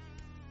 touches.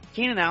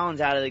 Keenan Allen's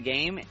out of the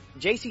game.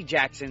 J.C.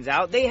 Jackson's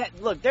out. They're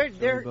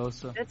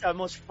that's the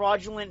most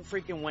fraudulent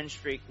freaking win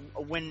streak.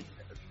 When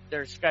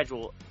their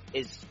schedule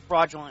is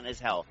fraudulent as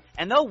hell,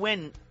 and they'll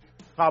win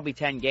probably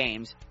 10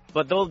 games,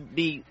 but they'll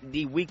be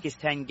the weakest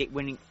 10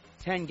 game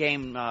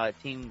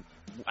team.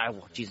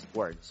 Jesus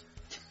words.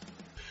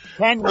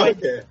 10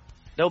 Okay.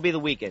 They'll be the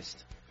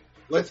weakest.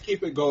 Let's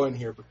keep it going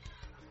here.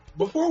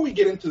 Before we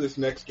get into this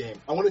next game,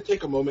 I want to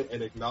take a moment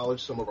and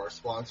acknowledge some of our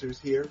sponsors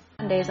here.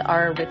 Sundays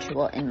are a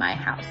ritual in my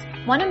house.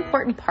 One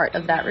important part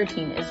of that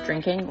routine is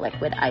drinking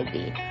Liquid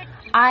IV.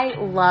 I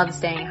love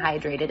staying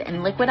hydrated,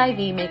 and Liquid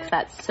IV makes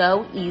that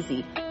so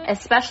easy,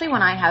 especially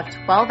when I have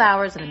 12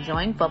 hours of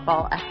enjoying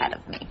football ahead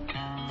of me.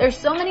 There's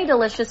so many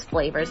delicious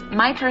flavors.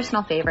 My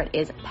personal favorite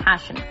is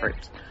passion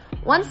fruit.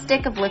 1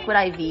 stick of Liquid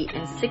IV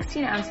and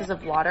 16 ounces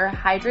of water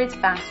hydrates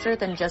faster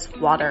than just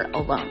water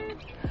alone.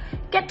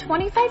 Get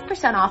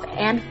 25% off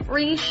and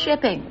free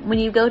shipping when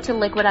you go to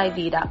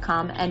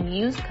liquidiv.com and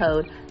use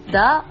code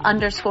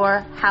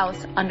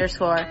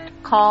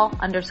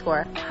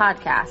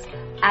the_house_call_podcast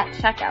at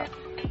checkout.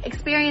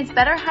 Experience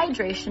better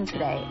hydration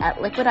today at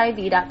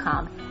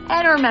liquidiv.com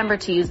And remember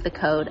to use the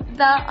code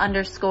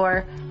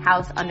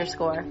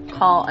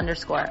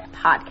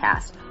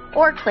 _house_call_podcast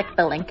or click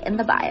the link in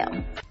the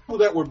bio. Well,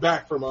 that we're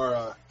back from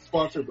our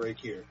sponsor break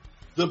here.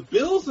 The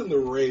Bills and the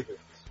Ravens.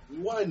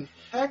 One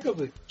heck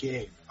of a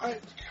game.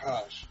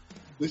 Gosh,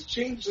 this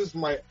changes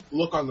my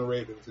look on the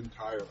Ravens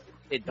entirely.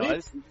 It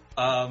does.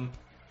 My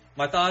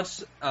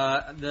thoughts.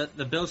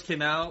 The Bills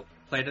came out,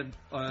 played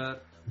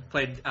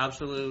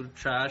absolute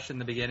trash in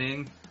the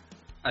beginning.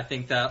 I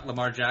think that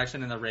Lamar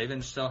Jackson and the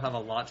Ravens still have a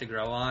lot to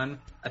grow on.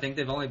 I think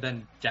they've only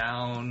been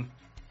down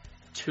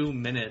 2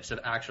 minutes of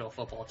actual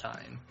football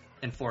time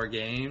in 4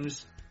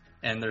 games,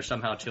 and they're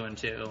somehow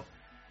 2-2.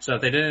 So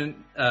if they didn't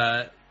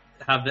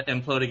have the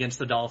implode against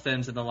the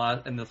Dolphins in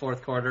the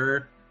fourth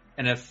quarter,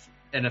 and if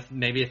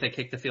maybe if they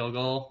kick the field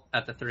goal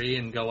at the 3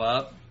 and go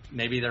up,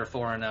 maybe they're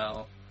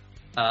 4-0.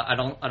 I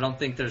don't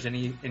think there's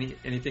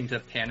anything to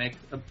panic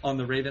on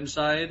the Ravens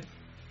side.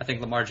 I think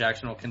Lamar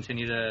Jackson will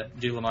continue to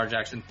do Lamar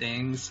Jackson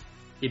things.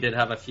 He did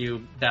have a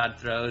few bad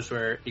throws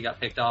where he got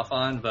picked off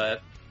on,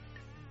 but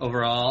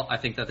overall, I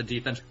think that the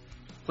defense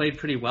played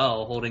pretty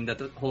well, holding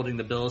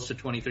the Bills to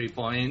 23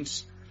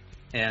 points,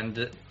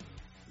 and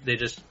they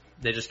just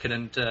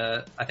couldn't.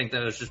 I think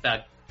that was just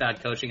bad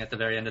coaching at the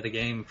very end of the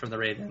game from the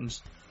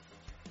Ravens.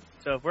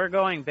 So if we're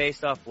going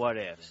based off what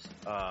ifs,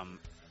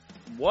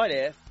 what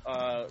if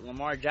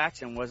Lamar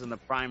Jackson wasn't the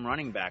prime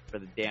running back for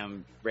the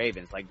damn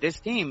Ravens? Like, this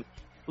team,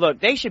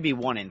 look, they should be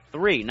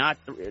 1-3, not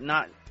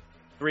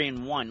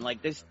 3-1.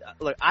 Like, this,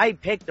 look, I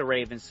picked the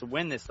Ravens to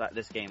win this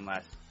game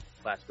last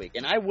week,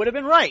 and I would have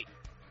been right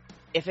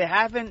if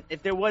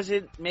there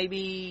wasn't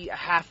maybe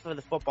half of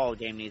the football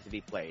game needs to be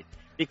played,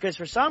 because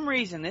for some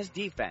reason this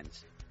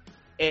defense,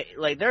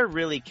 they're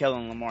really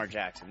killing Lamar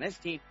Jackson. This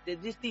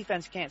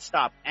defense can't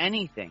stop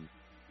anything.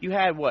 You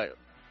had what?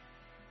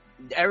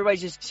 Everybody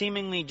just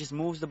seemingly just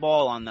moves the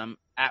ball on them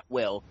at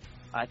will.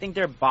 I think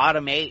they're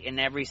bottom 8 in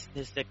every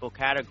statistical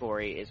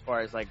category as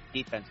far as like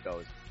defense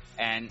goes.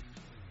 And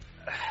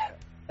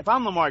if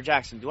I'm Lamar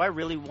Jackson, do I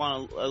really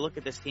want to look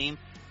at this team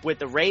with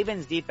the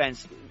Ravens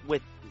defense,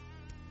 with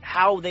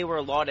how they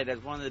were lauded as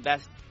one of the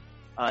best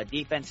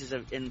defenses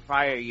in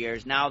prior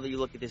years? Now that you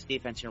look at this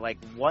defense, you're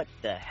like, what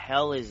the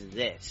hell is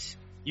this?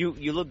 You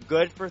look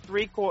good for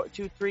 3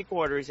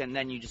 quarters, and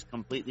then you just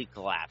completely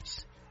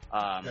collapse.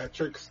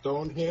 Patrick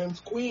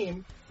Stonehands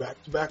Queen,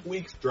 back-to-back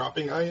weeks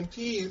dropping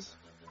INTs.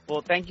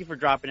 Well, thank you for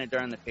dropping it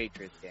during the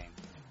Patriots game.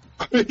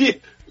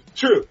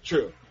 True.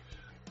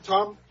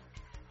 Tom?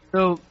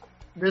 So,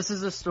 this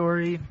is a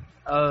story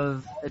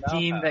of a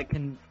team that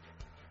can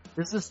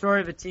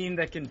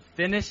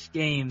finish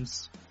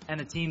games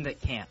and a team that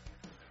can't.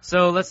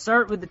 So, let's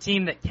start with the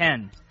team that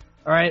can.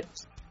 Alright?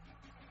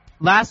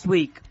 Last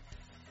week,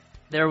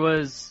 there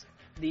was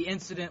the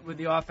incident with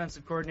the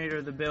offensive coordinator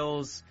of the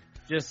Bills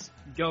just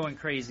going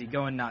crazy,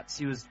 going nuts.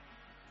 He was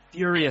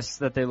furious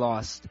that they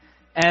lost.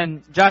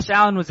 And Josh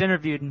Allen was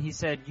interviewed, and he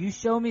said, "You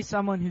show me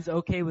someone who's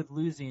okay with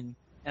losing,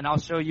 and I'll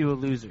show you a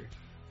loser."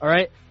 All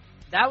right?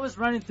 That was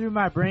running through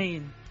my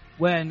brain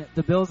when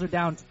the Bills are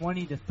down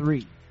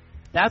 20-3.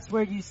 That's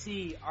where you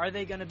see, are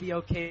they going to be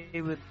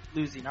okay with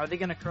losing? Are they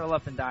going to curl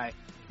up and die?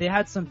 They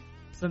had some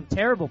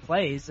terrible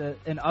plays,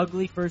 an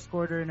ugly first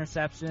quarter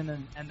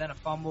interception, and then a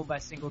fumble by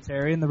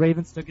Singletary, and the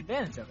Ravens took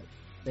advantage of it.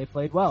 They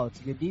played well. It's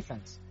a good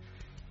defense.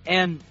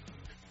 And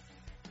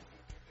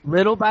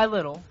little by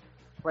little,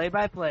 play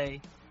by play,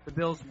 the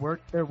Bills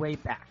worked their way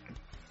back.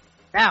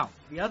 Now,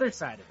 the other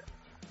side of it.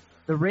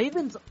 The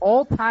Ravens'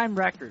 all-time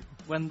record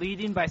when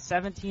leading by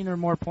 17 or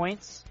more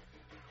points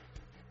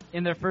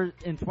in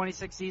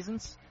 26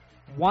 seasons,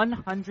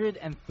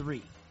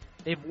 103.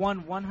 They've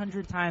won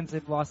 100 times,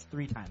 they've lost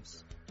 3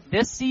 times.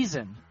 This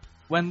season,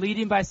 when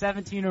leading by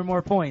 17 or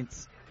more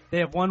points, they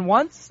have won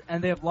once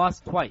and they have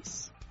lost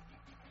twice.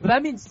 But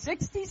that means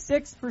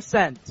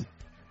 66%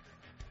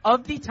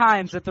 of the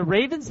times that the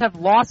Ravens have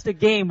lost a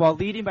game while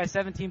leading by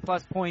 17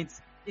 plus points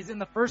is in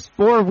the first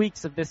 4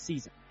 weeks of this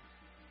season.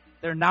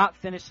 They're not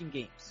finishing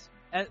games.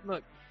 And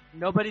look,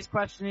 nobody's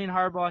questioning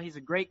Harbaugh. He's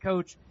a great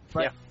coach.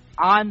 But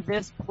on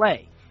this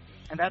play,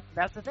 and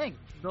that's the thing.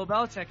 Bill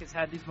Belichick has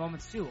had these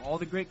moments too. All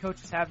the great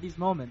coaches have these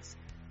moments.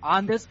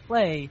 On this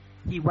play,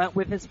 he went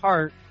with his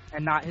heart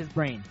and not his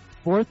brain.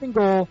 4th and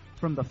goal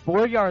from the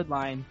 4-yard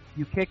line.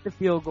 You kick the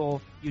field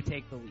goal. You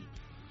take the lead.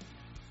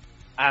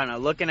 I don't know.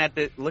 Looking at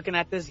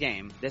this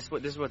game, this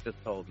is what this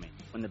told me.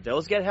 When the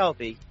Bills get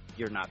healthy,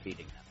 you're not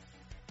beating them.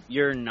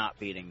 You're not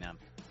beating them.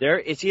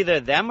 It's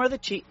either them or the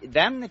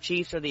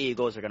Chiefs or the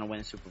Eagles are going to win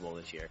the Super Bowl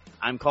this year.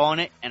 I'm calling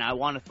it, and I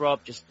want to throw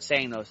up just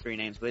saying those 3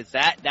 names, but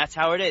that's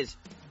how it is.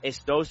 It's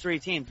those 3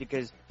 teams,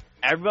 because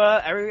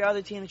every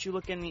other team that you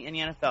look in the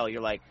NFL,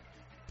 you're like,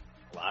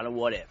 a lot of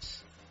what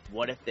ifs.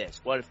 What if this?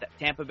 What if that?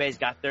 Tampa Bay's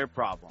got their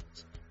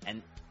problems,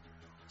 and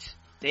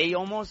I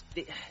don't want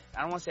to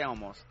say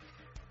almost,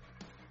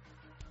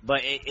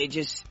 but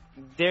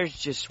there's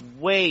just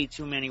way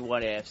too many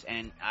what ifs,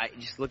 and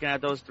just looking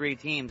at those 3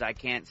 teams, I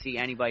can't see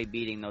anybody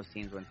beating those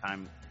teams one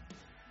time.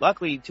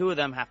 Luckily, 2 of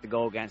them have to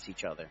go against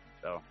each other.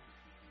 So,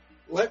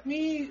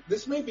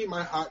 This may be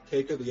my hot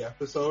take of the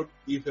episode.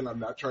 Ethan, I'm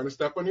not trying to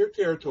step on your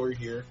territory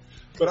here,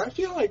 but I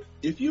feel like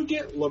if you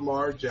get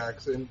Lamar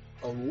Jackson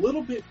a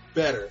little bit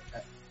better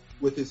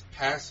with his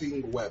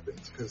passing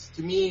weapons, because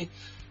to me,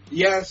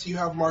 yes, you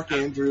have Mark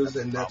Andrews,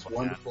 and that's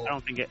wonderful. I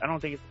don't think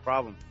it's a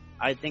problem.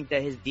 I think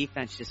that his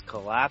defense just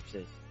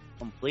collapses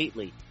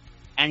completely,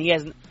 and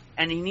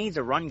he needs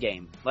a run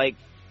game. Like,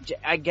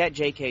 I get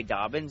J.K.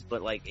 Dobbins,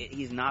 but like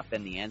he's not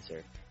been the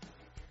answer.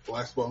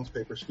 Glass bones,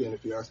 paper skin,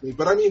 if you ask me.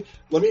 But I mean,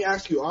 let me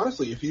ask you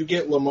honestly: if you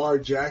get Lamar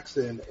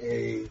Jackson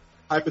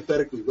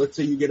hypothetically, let's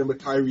say you get him a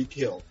Tyreek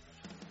Hill,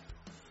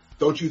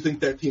 don't you think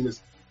that team is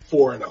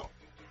 4-0?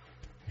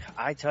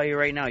 I tell you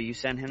right now, you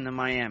send him to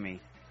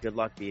Miami. Good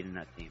luck beating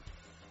that team.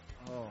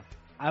 Oh,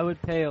 I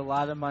would pay a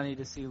lot of money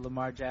to see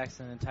Lamar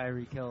Jackson and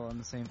Tyreek Hill on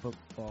the same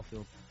football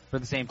field for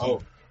the same team.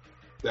 Oh,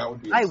 that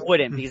would be. I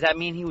wouldn't, because that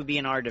means he would be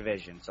in our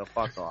division. So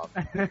fuck off.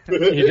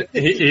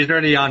 He's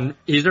already in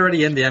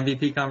the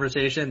MVP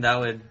conversation.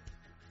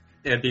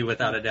 It'd be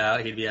without a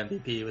doubt. He'd be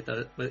MVP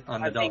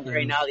on the Dolphins. I think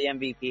right now the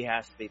MVP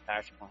has to be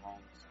Patrick Mahomes.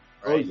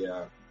 Oh Right?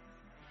 yeah.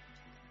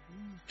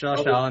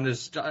 Josh Allen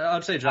is.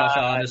 I'd say Josh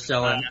Allen is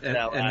still in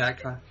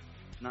that.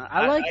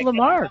 I like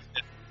Lamar.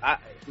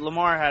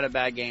 Lamar had a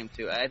bad game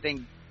too. I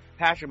think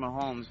Patrick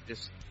Mahomes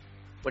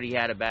he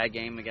had a bad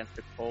game against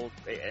the Colts.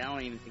 I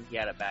don't even think he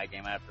had a bad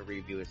game. I have to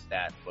review his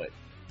stats, but it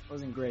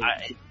wasn't great.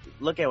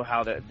 Look at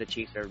how the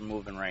Chiefs are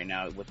moving right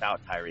now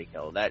without Tyreek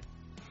Hill.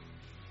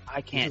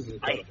 I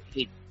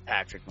hate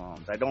Patrick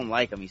Mahomes. I don't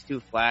like him. He's too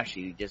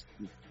flashy. He just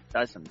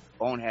does some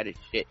boneheaded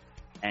shit,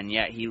 and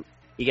yet he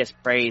gets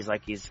praised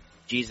like he's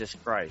Jesus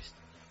Christ.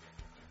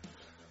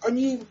 I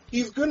mean,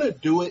 he's gonna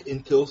do it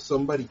until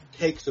somebody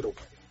takes it away.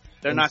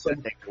 They're not gonna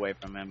take it away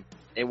from him.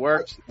 It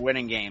works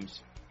winning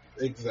games.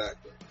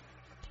 Exactly.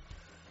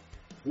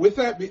 With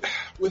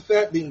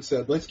that being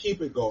said, let's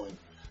keep it going.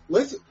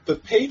 The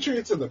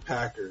Patriots and the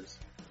Packers.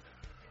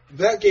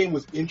 That game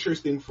was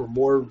interesting for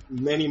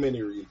many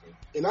reasons.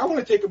 And I want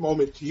to take a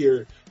moment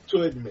here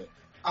to admit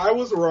I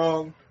was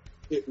wrong.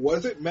 It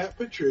wasn't Matt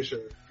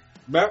Patricia.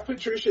 Matt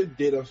Patricia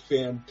did a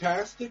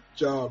fantastic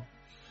job.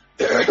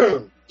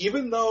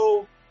 Even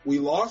though we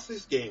lost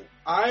this game,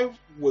 I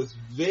was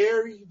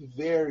very,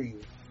 very,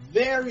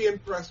 very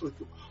impressed with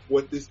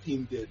what this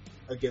team did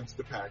against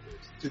the Packers.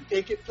 To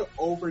take it to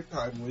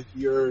overtime with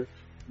your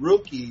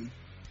rookie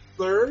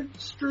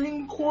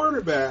third-string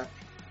quarterback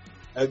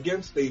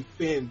against a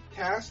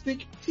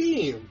fantastic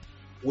team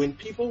when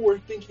people were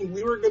thinking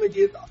we were going to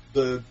get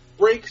the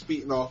brakes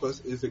beaten off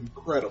us is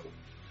incredible.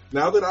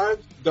 Now that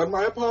I've done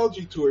my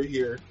apology tour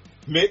here,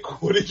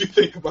 Mick, what did you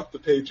think about the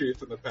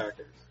Patriots and the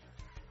Packers?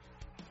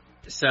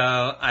 So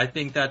I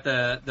think that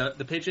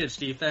the Patriots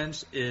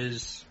defense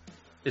is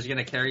going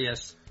to carry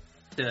us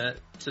to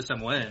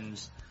some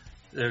wins.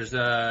 There's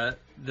the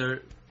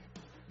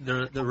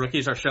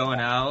rookies are showing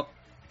out.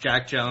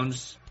 Jack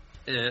Jones,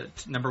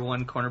 number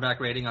 1 cornerback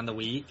rating on the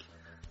week.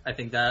 I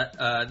think that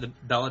the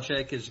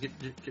Belichick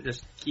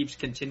just keeps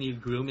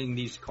continued grooming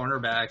these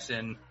cornerbacks,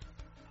 and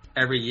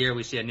every year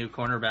we see a new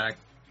cornerback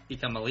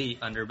become elite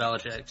under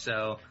Belichick.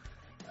 So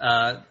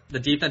the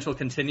defense will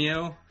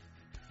continue.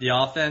 The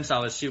offense, I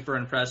was super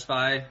impressed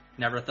by.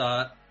 Never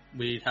thought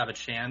we'd have a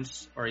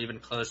chance or even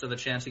close to the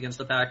chance against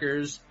the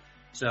Packers.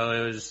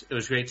 So it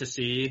was great to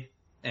see.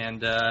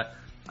 And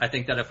I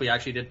think that if we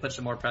actually did put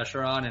some more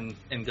pressure on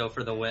and go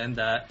for the win,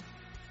 that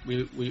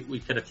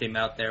we could have came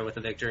out there with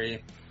a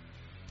victory.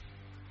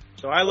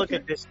 So I look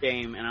at this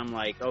game and I'm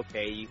like,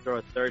 okay, you throw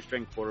a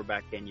third-string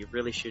quarterback in, you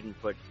really shouldn't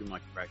put too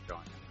much pressure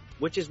on him.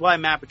 Which is why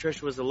Matt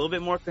Patricia was a little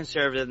bit more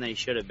conservative than he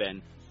should have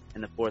been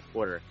in the fourth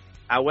quarter.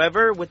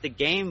 However, with the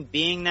game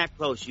being that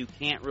close, you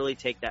can't really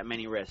take that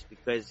many risks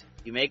because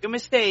you make a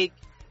mistake,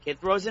 kid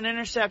throws an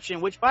interception,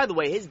 which, by the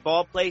way, his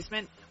ball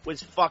placement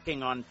was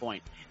fucking on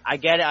point. I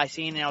get it. I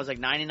seen it. I was like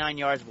 99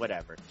 yards,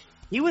 whatever.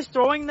 He was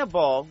throwing the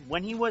ball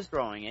when he was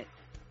throwing it,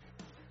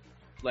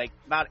 like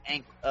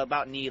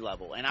about knee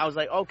level. And I was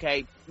like,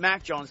 okay,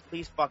 Mac Jones,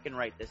 please fucking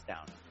write this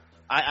down.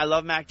 I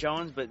love Mac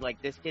Jones, but like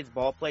this kid's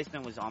ball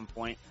placement was on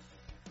point.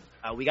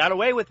 We got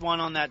away with one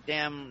on that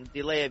damn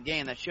delay of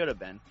game that should have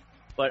been.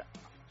 But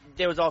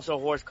there was also a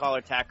horse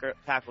collar tackle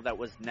that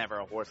was never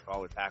a horse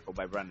collar tackle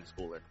by Brendan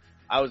Schooler.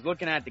 I was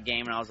looking at the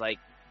game and I was like,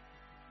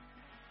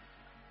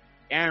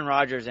 Aaron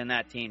Rodgers and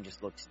that team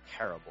just looks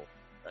terrible.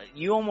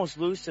 You almost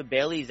lose to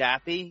Bailey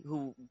Zappi,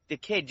 who the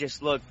kid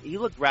just looked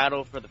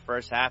rattled for the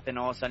first half, and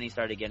all of a sudden he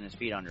started getting his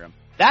feet under him.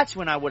 That's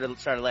when I would have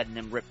started letting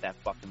him rip that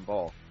fucking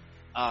ball.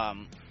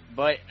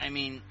 But, I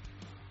mean,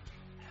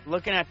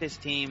 looking at this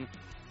team,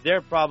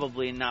 they're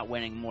probably not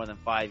winning more than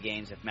 5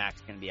 games if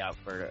Mac's going to be out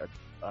for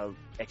a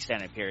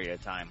extended period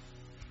of time.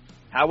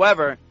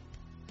 However,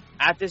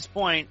 at this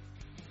point,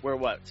 we're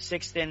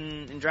 6th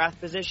in draft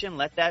position.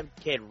 Let that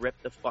kid rip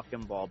the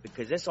fucking ball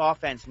because this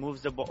offense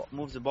moves the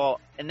ball,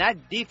 and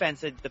that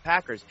defense, the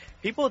Packers.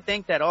 People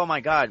think that, oh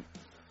my God,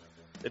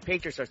 the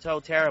Patriots are so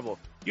terrible.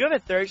 You have a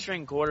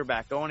third-string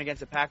quarterback going against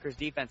the Packers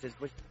defense,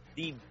 which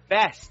the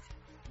best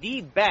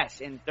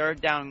in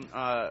third down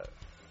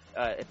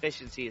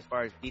efficiency as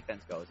far as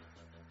defense goes.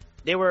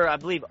 They were, I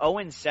believe,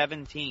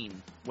 0-17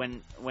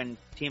 when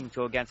teams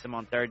go against them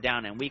on third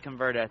down, and we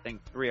converted, I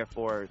think, 3 or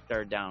 4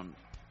 third down.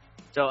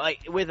 So,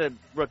 with a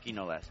rookie,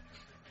 no less.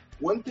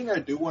 One thing I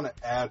do want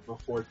to add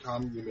before,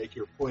 Tom, you make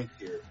your point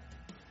here.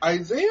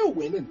 Isaiah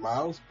Wynn and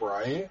Miles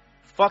Bryant.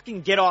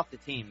 Fucking get off the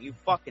team. You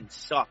fucking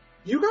suck.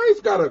 You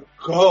guys gotta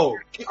go.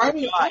 I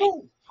mean, I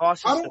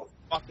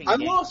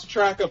lost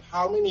track of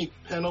how many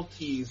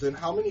penalties and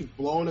how many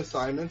blown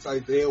assignments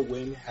Isaiah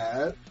Wynn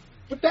had,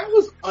 but that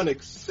was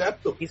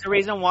unacceptable. He's the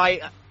reason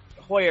why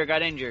Hoyer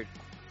got injured.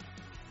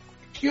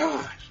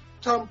 Gosh.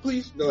 Tom,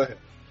 please go ahead.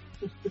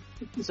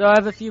 So I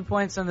have a few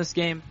points on this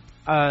game.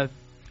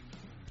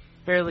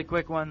 Fairly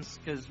quick ones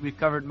because we've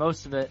covered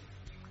most of it.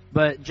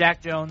 But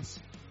Jack Jones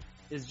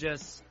is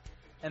just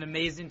an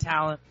amazing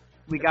talent.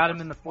 We got him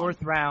in the 4th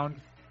round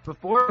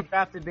before we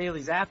drafted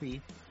Bailey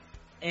Zappi.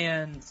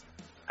 And,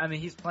 I mean,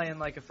 he's playing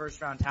like a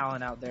first-round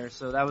talent out there.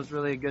 So that was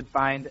really a good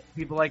find.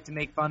 People like to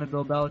make fun of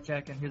Bill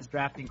Belichick and his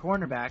drafting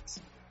cornerbacks.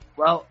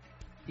 Well,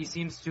 he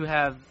seems to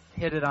have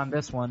hit it on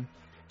this one.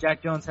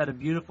 Jack Jones had a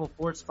beautiful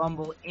forced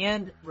fumble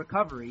and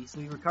recovery. So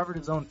he recovered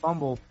his own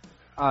fumble.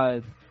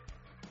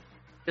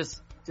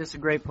 Just a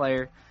great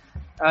player.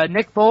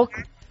 Nick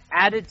Folk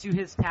added to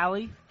his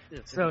tally.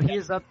 So he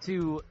is up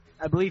to,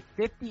 I believe,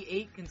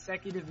 58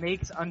 consecutive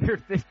makes under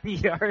 50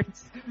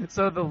 yards.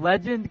 So the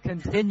legend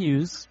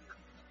continues.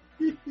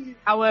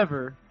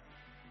 However,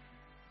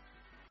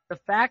 the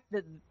fact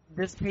that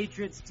this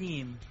Patriots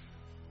team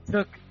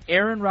took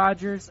Aaron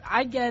Rodgers,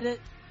 I get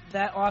it.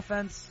 That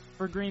offense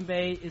for Green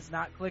Bay is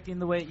not clicking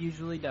the way it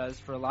usually does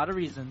for a lot of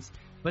reasons.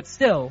 But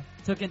still,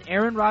 took an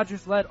Aaron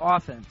Rodgers-led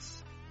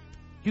offense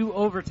to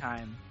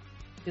overtime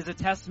is a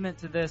testament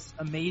to this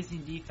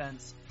amazing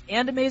defense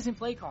and amazing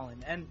play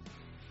calling. And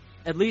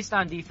at least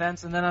on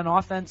defense, and then on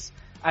offense,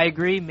 I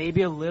agree,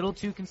 maybe a little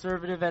too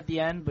conservative at the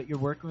end, but you're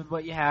working with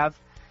what you have.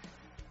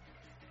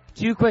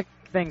 2 quick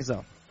things,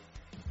 though.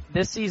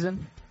 This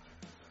season,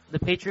 the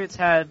Patriots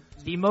had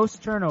the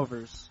most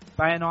turnovers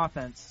by an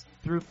offense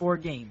through 4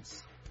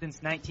 games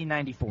since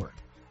 1994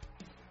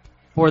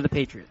 for the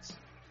Patriots.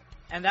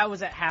 And that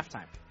was at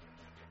halftime.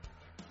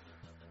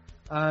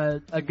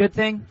 A good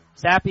thing,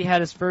 Zappi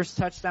had his first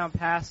touchdown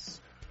pass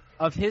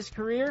of his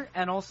career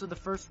and also the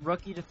first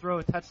rookie to throw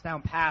a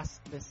touchdown pass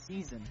this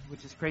season,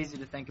 which is crazy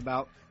to think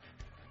about.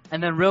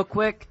 And then real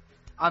quick,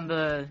 on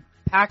the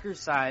Packers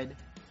side,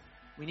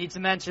 we need to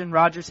mention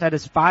Rodgers had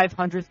his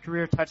 500th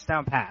career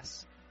touchdown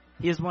pass.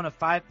 He is one of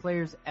 5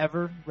 players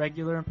ever,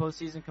 regular and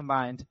postseason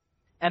combined.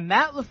 And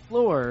Matt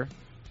LaFleur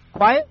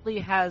quietly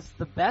has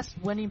the best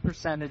winning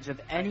percentage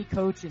of any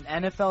coach in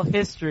NFL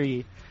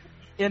history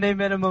in a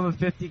minimum of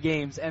 50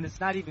 games, and it's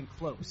not even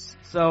close.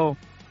 So,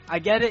 I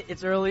get it,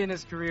 it's early in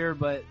his career,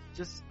 but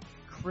just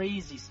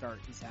crazy start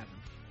he's having.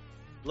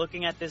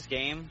 Looking at this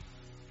game,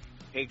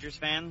 Patriots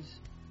fans,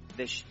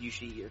 you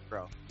should eat your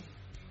crow.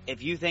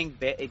 If you think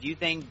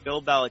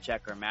Bill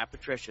Belichick or Matt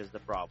Patricia is the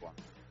problem,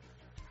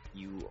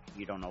 you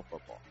don't know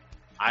football.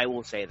 I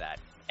will say that.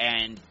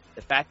 And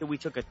the fact that we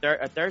took a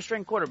third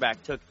string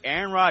quarterback took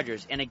Aaron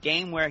Rodgers in a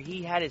game where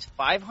he had his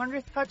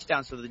 500th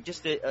touchdown, so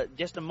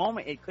just a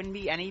moment, it couldn't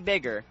be any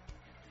bigger,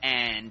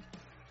 and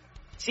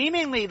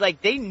seemingly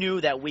like they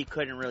knew that we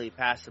couldn't really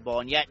pass the ball,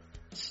 and yet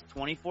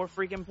 24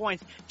 freaking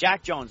points.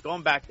 Jack Jones,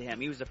 going back to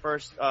him, he was the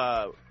first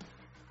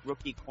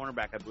rookie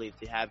cornerback, I believe,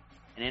 to have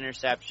an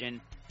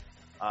interception,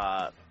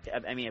 a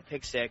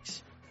pick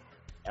six,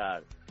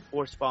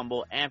 forced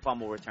fumble, and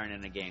fumble return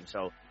in a game.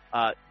 So,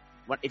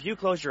 if you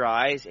close your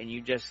eyes and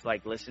you just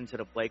like listen to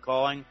the play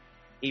calling,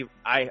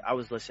 I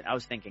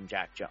was thinking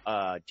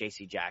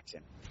J.C.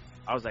 Jackson.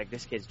 I was like,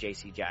 this kid's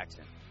J.C.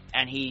 Jackson,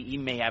 and he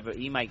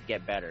might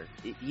get better.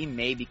 He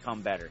may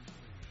become better.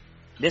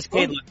 This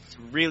kid looks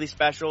really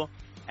special,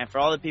 and for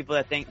all the people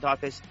that thought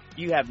this,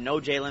 you have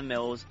no Jalen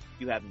Mills,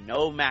 you have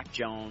no Mac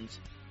Jones.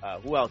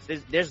 Who else?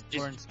 There's just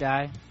Lawrence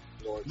Guy.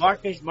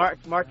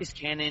 Marcus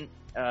Cannon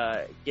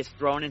gets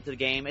thrown into the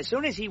game. As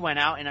soon as he went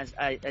out and as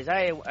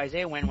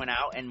Isaiah Wynn went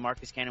out and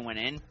Marcus Cannon went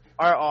in,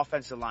 our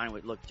offensive line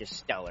would look just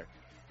stellar.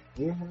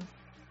 Mm-hmm.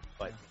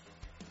 But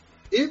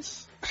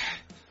it's,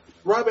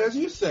 Rob, as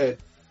you said,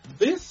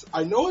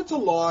 I know it's a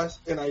loss,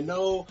 and I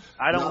know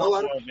I don't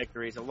want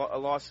victories. A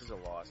loss is a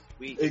loss.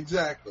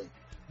 Exactly.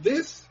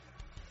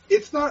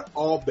 It's not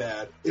all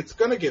bad. It's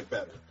gonna get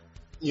better.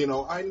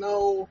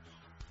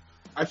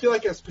 I feel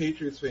like as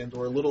Patriots fans,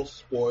 we're a little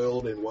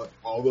spoiled in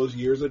all those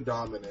years of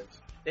dominance.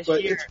 It's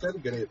going to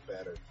get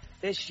better.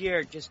 This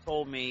year just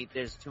told me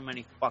there's too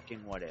many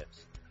fucking what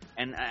ifs.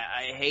 And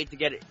I hate to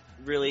get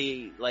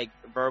really,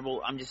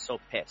 verbal. I'm just so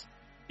pissed.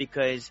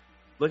 Because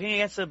looking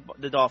against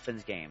the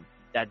Dolphins game,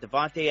 that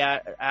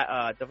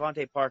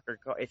Devontae Parker,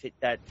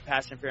 that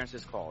pass interference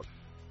is called,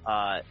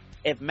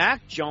 if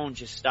Mac Jones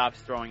just stops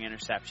throwing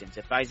interceptions,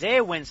 if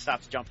Isaiah Wynn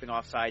stops jumping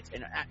off sides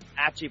and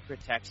actually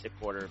protects the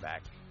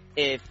quarterback,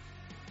 if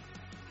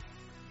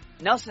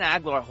Nelson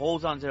Aguilar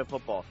holds onto the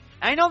football.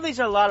 I know these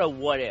are a lot of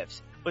what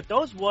ifs, but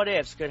those what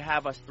ifs could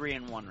have us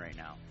 3-1 right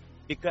now.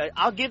 Because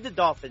I'll give the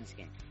Dolphins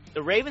game.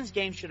 The Ravens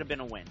game should have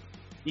been a win.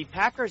 The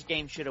Packers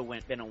game should have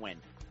been a win.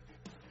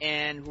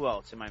 and who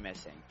else am I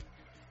missing?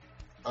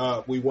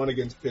 We won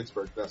against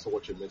Pittsburgh. That's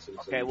what you're missing.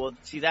 Okay, well,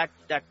 see, that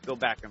could go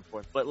back and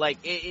forth. But, like,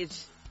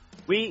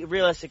 we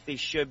realistically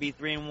should be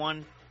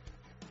 3-1,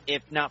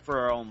 if not for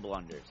our own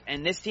blunders.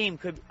 And this team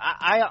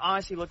I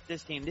honestly look at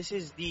this team. This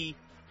is the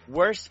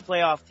worst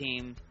playoff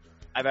team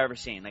I've ever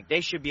seen. Like,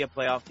 they should be a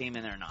playoff team,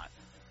 and they're not.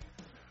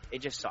 It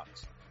just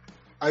sucks.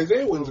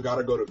 Isaiah Wynn's got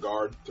to go to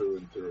guard through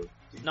and through.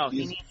 No,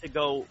 he needs to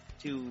go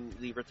to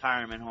the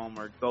retirement home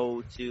or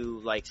go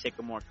to, like,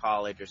 Sycamore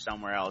College or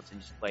somewhere else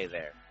and just play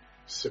there.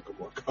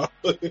 Sycamore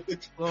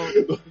College. Well,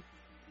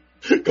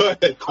 go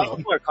ahead, Tom.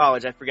 Sycamore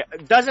College, I forget.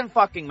 It doesn't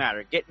fucking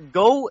matter.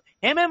 Him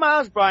and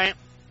Miles Bryant,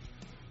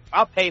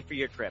 I'll pay for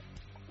your trip.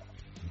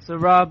 So,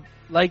 Rob,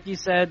 like you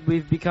said,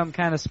 we've become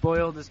kind of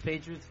spoiled as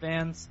Patriots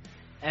fans,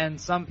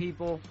 and some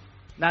people,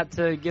 not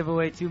to give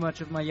away too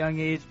much of my young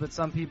age, but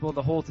some people,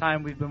 the whole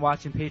time we've been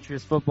watching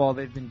Patriots football,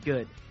 they've been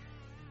good.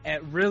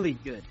 And really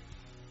good.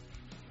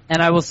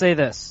 And I will say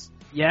this.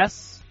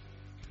 Yes,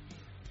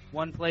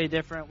 one play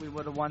different, we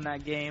would have won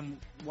that game.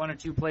 1 or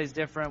 2 plays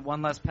different,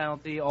 1 less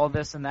penalty, all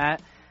this and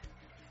that.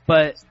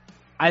 But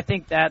I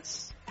think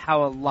that's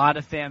how a lot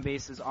of fan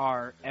bases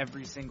are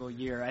every single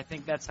year. I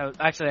think that's how,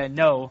 actually I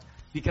know,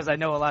 because I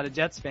know a lot of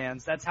Jets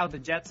fans, that's how the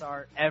Jets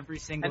are every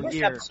single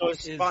year. So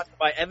it's sponsored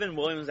by Evan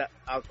Williams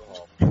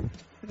Alcohol.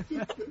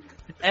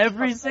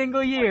 Every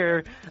single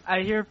year,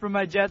 I hear from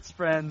my Jets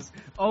friends,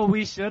 "Oh,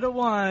 we should have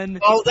won.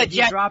 Oh, the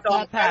Jets dropped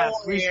that pass.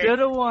 We should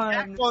have won."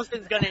 Jack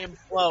Wilson's going to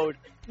implode.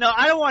 No,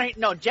 I don't want.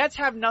 No, Jets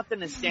have nothing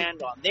to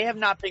stand on. They have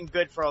not been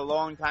good for a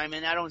long time,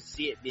 and I don't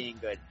see it being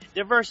good.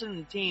 They're versing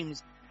the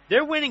teams.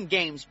 They're winning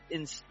games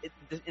in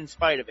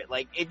spite of it.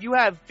 Like, if you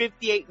have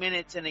 58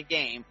 minutes in a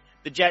game,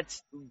 the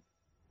Jets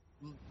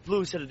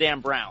lose to the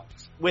damn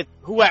Browns with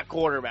who at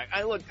quarterback?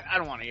 I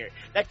don't want to hear it.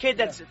 That kid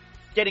that's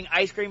getting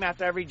ice cream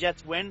after every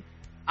Jets win.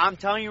 I'm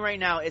telling you right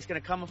now, it's going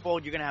to come and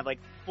fold. You're going to have like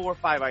 4 or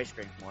 5 ice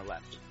creams more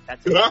left.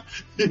 That's it.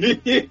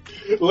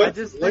 I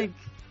just think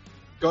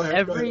go ahead,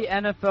 every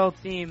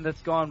NFL team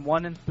that's gone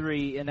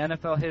 1-3 in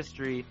NFL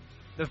history,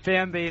 the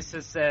fan base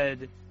has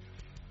said,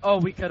 "Oh,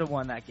 we could have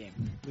won that game.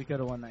 We could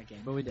have won that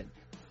game, but we didn't."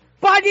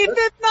 But he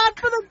did not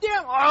for the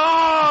damn.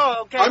 Oh,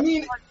 okay. I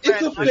mean,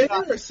 it's a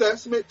fair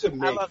assessment to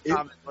make. I love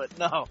Thomas, but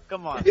no,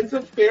 come on. It's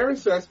a fair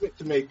assessment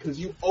to make because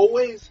you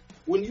always,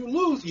 when you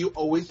lose, you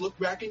always look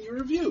back in your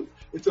review.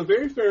 It's a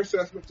very fair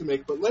assessment to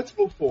make, but let's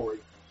move forward.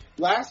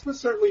 Last but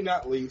certainly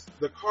not least,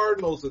 the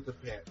Cardinals and the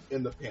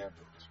Panthers.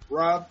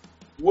 Rob,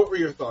 what were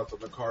your thoughts on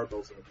the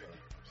Cardinals and the Panthers?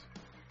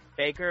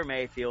 Baker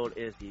Mayfield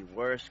is the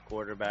worst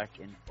quarterback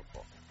in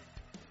football.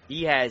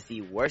 He has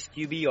the worst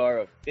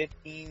QBR of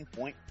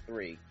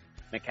 15.3.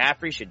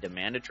 McCaffrey should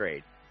demand a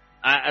trade.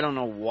 I don't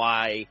know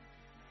why.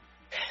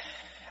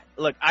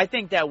 Look, I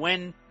think that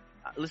when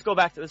let's go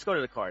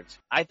to the Cards.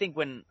 I think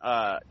when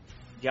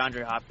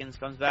DeAndre Hopkins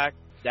comes back,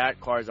 that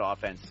Cards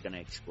offense is going to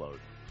explode.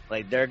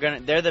 Like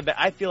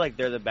I feel like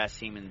they're the best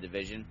team in the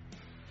division.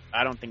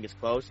 I don't think it's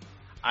close.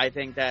 I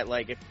think that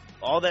if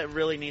all that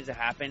really needs to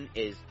happen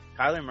is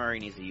Kyler Murray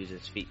needs to use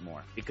his feet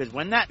more, because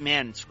when that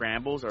man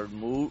scrambles or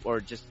move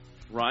or just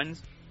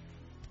runs,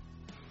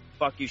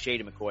 fuck you,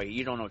 Shady McCoy.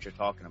 You don't know what you're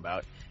talking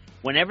about.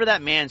 Whenever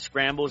that man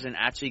scrambles and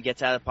actually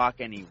gets out of the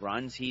pocket and he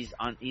runs, he's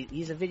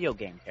a video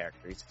game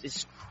character.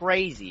 It's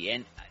crazy.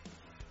 And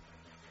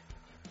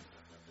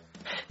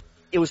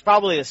it was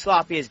probably the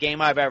sloppiest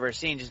game I've ever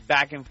seen, just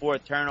back and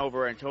forth,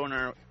 turnover and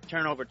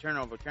turnover.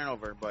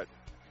 But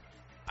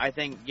I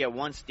think,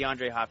 once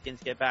DeAndre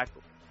Hopkins get back,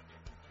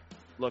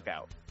 look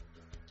out.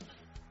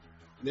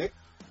 Nick?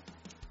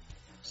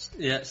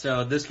 Yeah,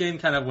 so this game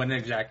kind of went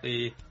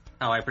exactly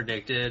how I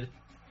predicted.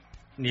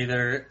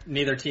 Neither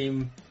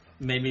team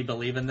made me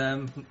believe in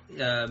them,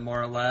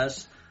 more or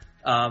less.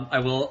 I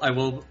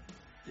will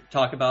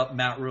talk about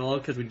Matt Rule,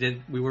 because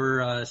we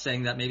were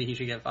saying that maybe he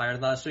should get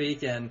fired last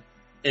week, and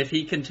if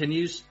he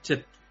continues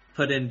to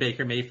put in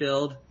Baker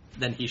Mayfield,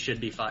 then he should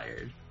be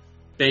fired.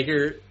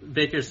 Baker's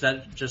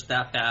just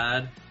that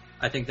bad.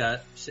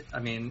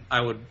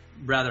 I would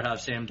rather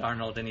have Sam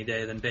Darnold any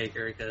day than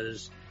Baker,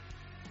 because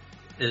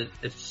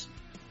it's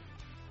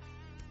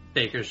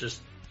Baker's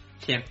just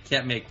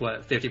can't make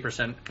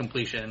 50%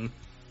 completion.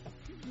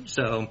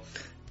 So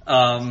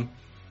I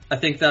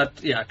think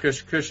that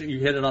Christian, you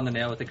hit it on the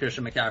nail with the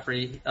Christian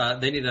McCaffrey.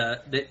 They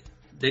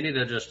need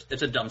to just,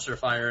 it's a dumpster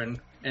fire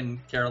in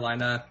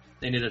Carolina.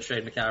 They need to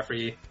trade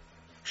McCaffrey,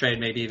 trade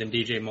maybe even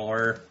DJ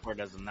Moore. Or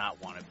does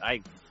not want to.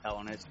 I tell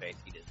on his face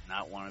he does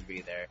not want to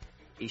be there.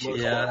 He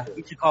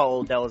should call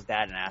Odell's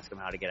dad and ask him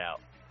how to get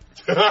out.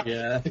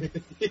 Yeah.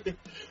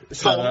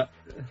 So,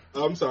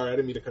 I'm sorry, I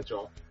didn't mean to cut you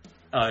off.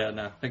 Oh yeah,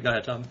 no. Go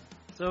ahead, Tom.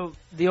 So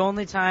the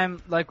only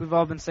time, like we've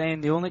all been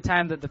saying, the only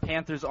time that the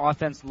Panthers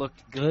offense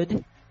looked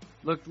good,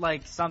 looked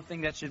like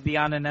something that should be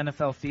on an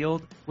NFL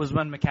field, was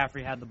when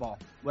McCaffrey had the ball.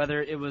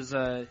 Whether it was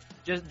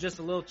just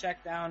a little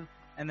check down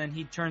and then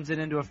he turns it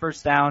into a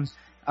first down.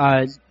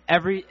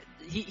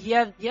 He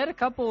had a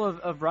couple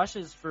of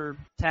rushes for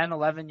 10,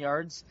 11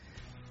 yards,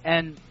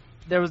 and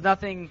there was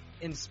nothing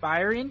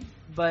inspiring,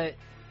 but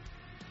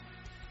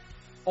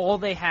all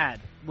they had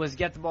was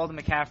get the ball to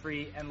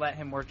McCaffrey and let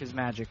him work his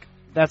magic.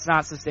 That's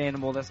not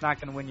sustainable. That's not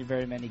going to win you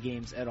very many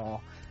games at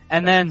all.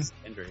 And then,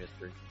 injury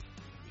history.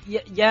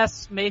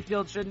 Yes,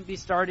 Mayfield shouldn't be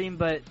starting,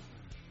 but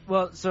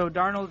so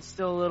Darnold's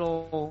still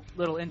a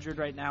little injured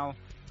right now.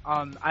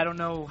 I don't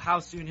know how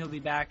soon he'll be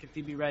back, if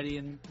he'll be ready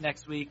in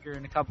next week or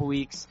in a couple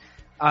weeks.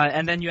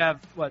 And then you have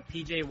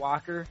PJ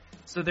Walker.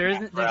 So there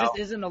just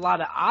isn't a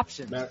lot of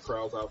options. Matt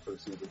Corral's out for the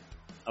season.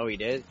 Oh, he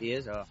did? He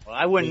is? Oh, well,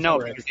 I wouldn't know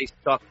because they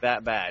suck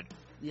that bad.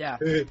 Yeah.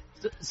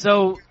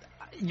 So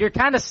you're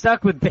kind of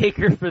stuck with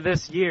Baker for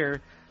this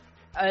year.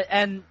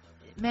 And,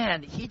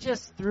 man, he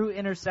just threw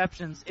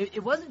interceptions.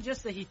 It wasn't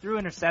just that he threw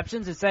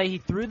interceptions. It's that he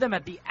threw them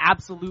at the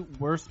absolute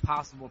worst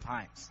possible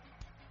times.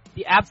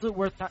 The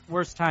absolute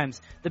worst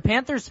times. The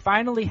Panthers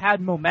finally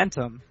had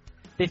momentum.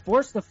 They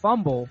forced a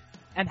fumble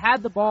and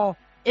had the ball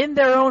in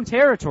their own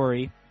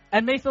territory,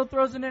 and Mayfield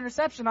throws an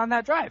interception on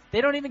that drive.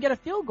 They don't even get a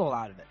field goal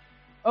out of it.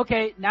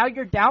 Okay, now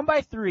you're down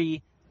by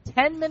 3,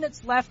 10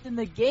 minutes left in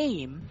the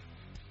game,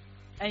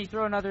 and you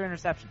throw another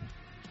interception.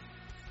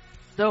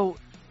 So,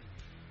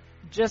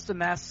 just a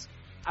mess.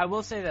 I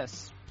will say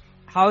this.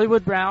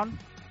 Hollywood Brown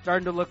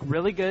starting to look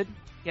really good.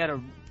 He had a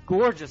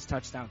gorgeous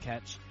touchdown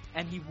catch,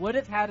 and he would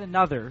have had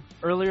another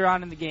earlier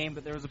on in the game,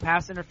 but there was a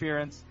pass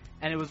interference,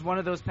 and it was one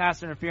of those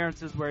pass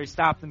interferences where he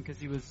stopped him because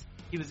he was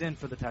in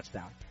for the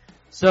touchdown.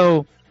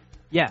 So,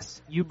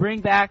 yes, you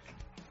bring back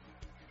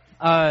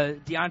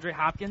DeAndre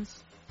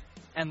Hopkins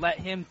and let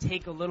him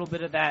take a little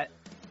bit of that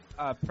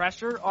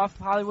pressure off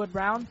Hollywood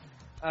Brown.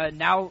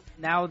 Now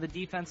the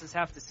defenses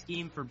have to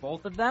scheme for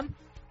both of them.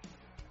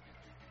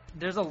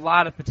 There's a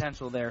lot of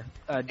potential there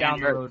down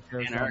the road for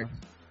Arizona.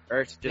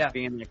 Ertz just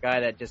being the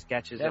guy that just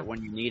catches it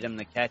when you need him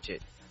to catch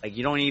it. Like,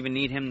 you don't even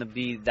need him to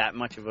be that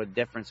much of a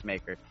difference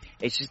maker.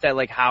 It's just that,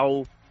 like,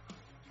 how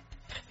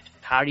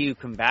do you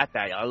combat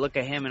that? I look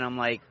at him and I'm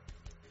like,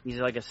 he's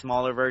like a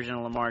smaller version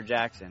of Lamar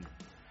Jackson.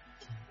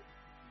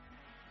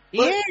 He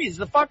is.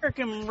 The fucker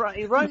can run.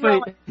 He runs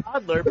around like a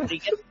toddler, but he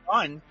gets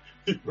run.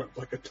 He runs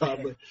like a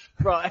toddler.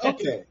 Bro.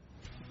 Okay.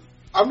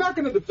 I'm not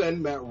going to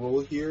defend Matt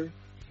Rule here,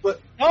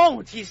 but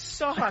don't. He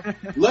sucks.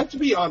 Let's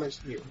be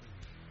honest here.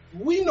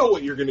 We know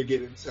what you're going to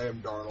get in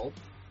Sam Darnold.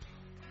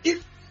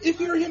 If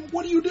you're him,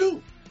 what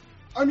do?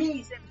 I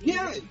mean,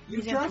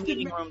 you drafted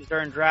meeting rooms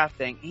during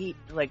drafting.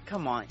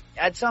 Come on.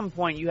 At some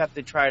point, you have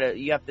to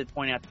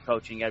point out the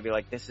coaching. You got to be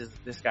like, this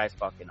guy's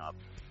fucking up.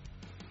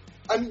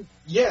 I mean,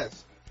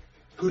 yes.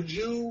 Could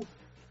you,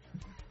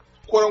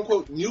 quote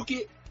unquote, nuke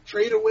it,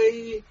 trade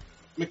away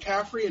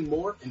McCaffrey and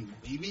more, and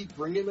maybe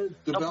bring in a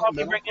developmental? They'll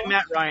probably bring in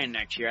Matt Ryan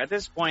next year. At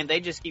this point, they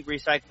just keep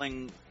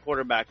recycling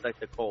quarterbacks like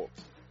the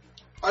Colts.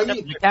 I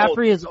mean,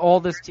 McCaffrey is all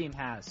this team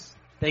has.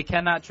 They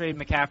cannot trade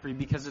McCaffrey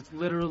because it's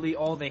literally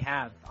all they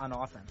have on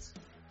offense.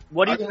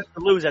 What do you have to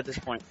lose at this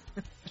point?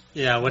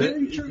 Yeah,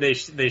 they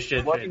should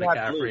trade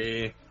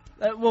McCaffrey.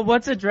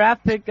 What's a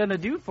draft pick gonna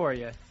do for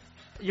you?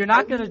 You're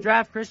not gonna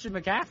draft Christian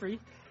McCaffrey.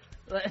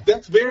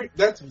 That's very true.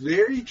 That's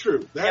very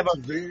true.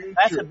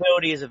 Best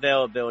ability is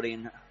availability,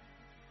 and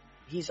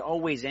he's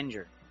always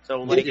injured. So,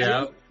 what do you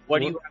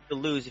have to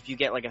lose if you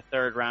get like a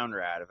third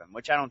rounder out of him?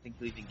 Which I don't think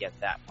you even get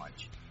that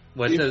much.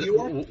 What does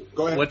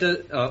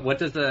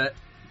the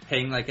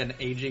paying like an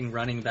aging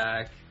running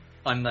back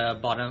on the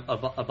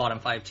bottom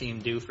 5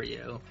 team do for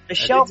you? The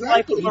shelf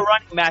life of a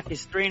running back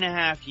is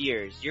 3.5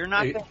 years. You're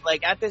not gonna,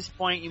 at this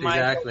point you might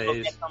as well go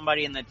get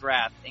somebody in the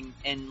draft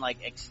and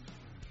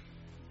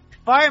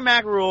fire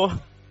Mac Rule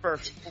for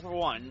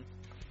one.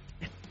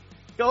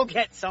 Go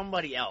get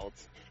somebody else.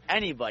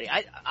 Anybody.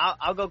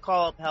 I'll go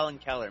call up Helen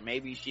Keller.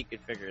 Maybe she could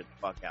figure it the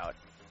fuck out.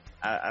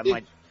 I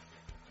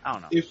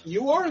don't know. If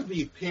you are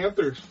the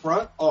Panthers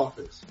front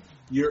office,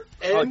 your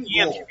end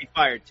goal should be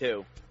fired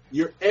too.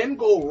 Your end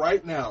goal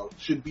right now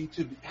should be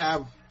to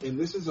have, and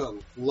this is a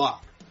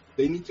lock,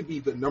 they need to be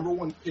the number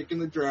 1 pick in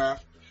the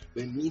draft.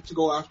 They need to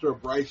go after a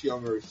Bryce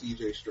Young or a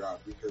CJ Stroud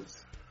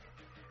because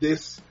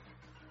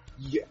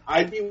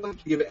I'd be willing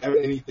to give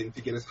anything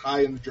to get as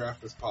high in the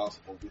draft as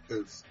possible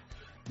because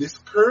this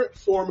current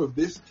form of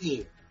this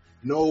team,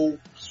 no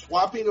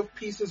swapping of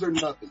pieces or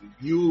nothing.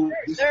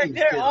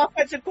 Their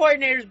offensive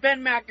coordinator's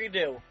Ben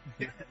McAdoo.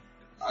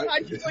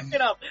 I just looked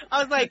it up.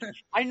 I was like,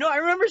 I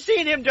remember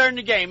seeing him during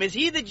the game. Is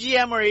he the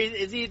GM or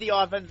is he the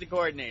offensive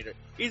coordinator?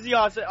 He's the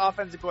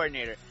offensive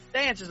coordinator.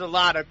 That answers a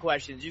lot of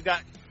questions. You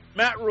got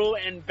Matt Rule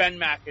and Ben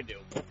McAdoo.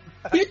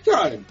 Big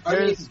time.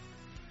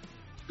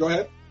 Go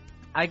ahead.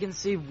 I can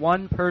see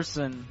one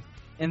person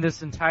in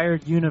this entire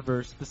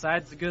universe,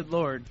 besides the good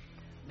Lord,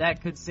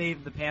 that could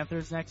save the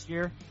Panthers next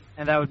year,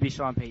 and that would be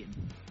Sean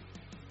Payton.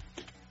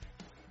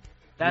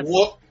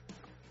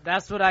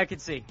 That's what I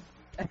could see.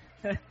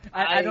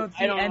 I don't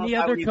see any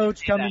other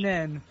coach coming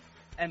in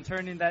and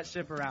turning that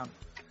ship around.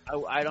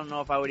 I don't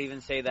know if I would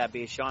even say that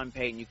because Sean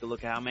Payton, you could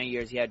look at how many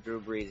years he had Drew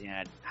Brees. He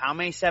had how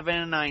many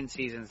 7-9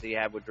 seasons did he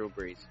have with Drew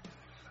Brees?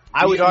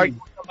 I would argue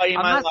somebody in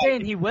my life. I'm not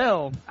saying he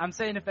will. I'm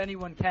saying if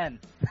anyone can.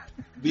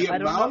 I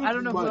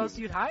don't know who else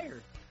you'd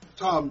hire.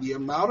 Tom, the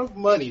amount of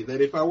money that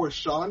if I were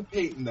Sean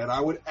Payton that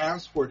I would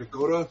ask for to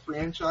go to a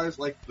franchise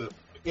like the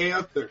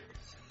Panthers.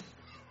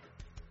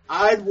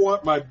 I'd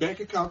want my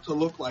bank account to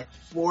look like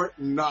Fort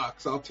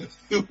Knox. I'll tell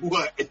you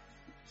what.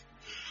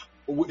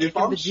 Make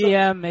him the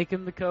GM, make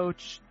him the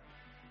coach.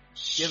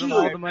 Give him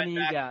all the money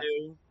you got.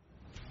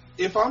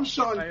 If I'm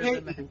Sean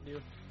Payton,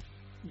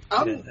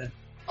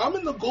 I'm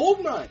in the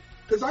gold mine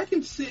because I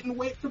can sit and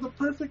wait for the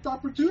perfect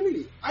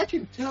opportunity. I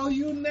can tell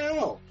you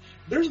now,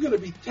 there's going to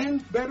be 10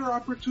 better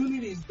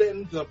opportunities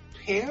than the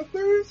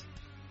Panthers.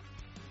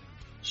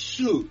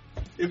 Shoot.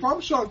 If I'm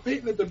Sean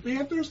Payton and the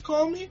Panthers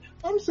call me,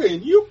 I'm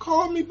saying you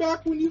call me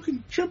back when you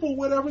can triple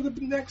whatever the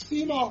next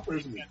team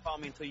offers me. You can't call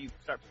me until you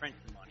start printing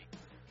money.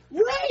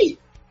 Right.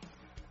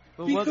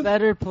 But what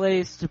better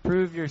place to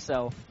prove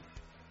yourself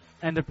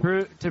and to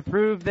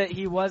prove that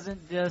he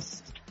wasn't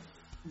just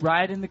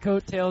riding the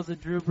coattails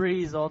of Drew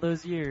Brees all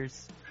those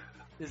years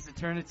is to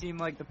turn a team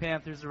like the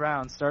Panthers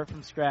around, start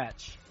from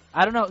scratch.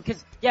 I don't know,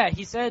 because,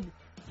 he said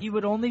he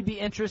would only be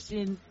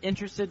interested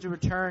to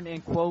return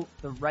in, quote,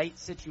 the right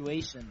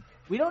situation.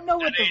 We don't know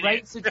what the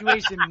right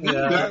situation means.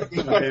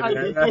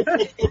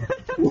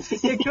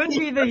 It could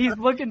be that he's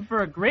looking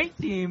for a great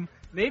team.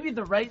 Maybe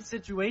the right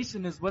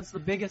situation is what's the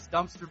biggest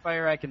dumpster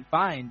fire I can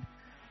find.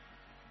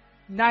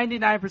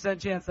 99%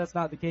 chance that's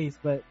not the case,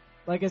 but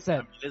like I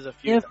said,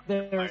 if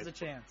there is a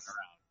chance.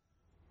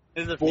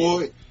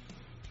 Boy,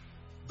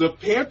 the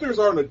Panthers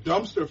aren't a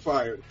dumpster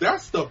fire.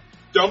 That's the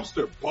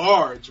dumpster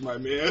barge, my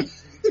man.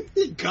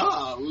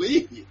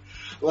 Golly.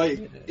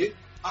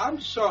 I'm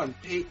Sean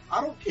Payton.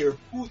 I don't care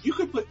who. You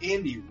could put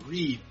Andy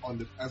Reid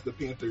as the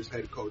Panthers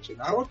head coach,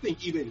 and I don't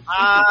think even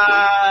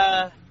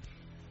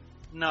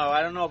no,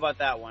 I don't know about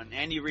that one.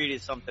 Andy Reid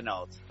is something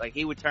else. Like,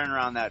 he would turn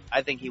around that.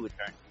 I think he would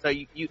turn. So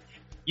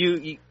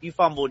you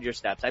fumbled your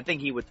steps. I think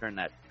he would turn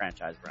that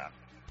franchise around.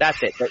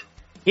 That's it. But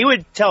he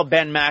would tell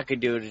Ben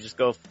McAdoo to just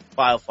go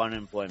file for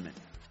unemployment.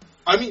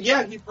 I mean,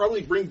 he'd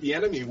probably bring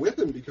Bieniemy with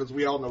him because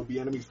we all know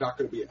Bieniemy's not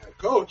going to be a head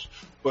coach,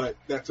 but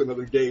that's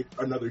another day,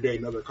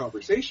 another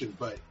conversation.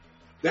 But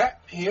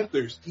that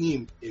Panthers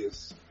team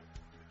is,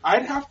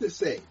 I'd have to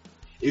say,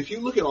 if you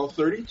look at all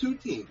 32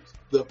 teams,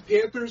 the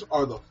Panthers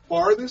are the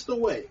farthest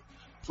away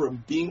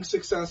from being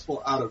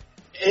successful out of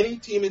any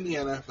team in the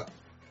NFL.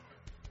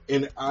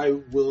 And I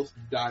will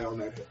die on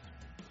that hill.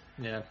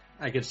 Yeah,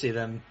 I could see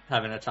them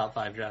having a top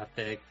 5 draft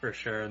pick for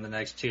sure in the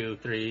next 2,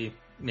 3,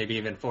 maybe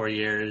even 4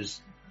 years.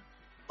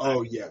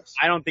 Oh, yes.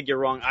 I don't think you're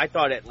wrong. I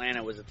thought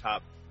Atlanta was a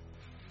top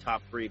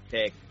 3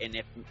 pick, and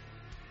if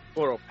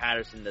Cordell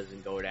Patterson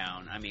doesn't go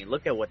down, I mean,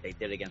 look at what they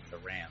did against the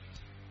Rams.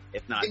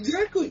 If not,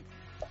 exactly.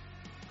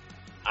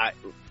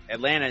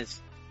 Atlanta's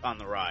on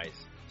the rise.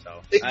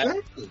 So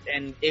exactly,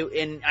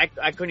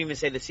 I couldn't even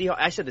say the Seahawks.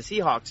 I said the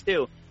Seahawks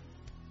too.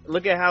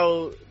 Look at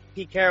how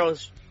Pete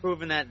Carroll's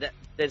proven that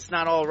it's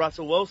not all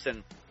Russell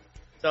Wilson.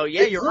 So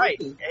exactly. You're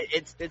right.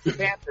 It's the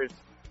Panthers.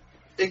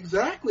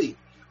 Exactly.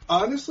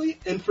 Honestly,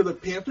 and for the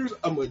Panthers,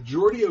 a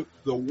majority of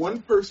the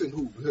one person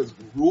who has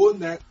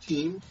ruined that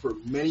team for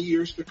many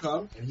years to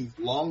come, and he's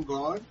long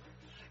gone,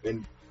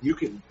 and you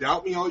can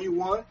doubt me all you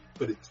want,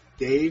 but it's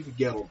Dave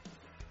Gettleman.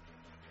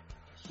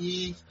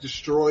 He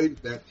destroyed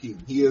that team.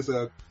 He is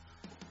a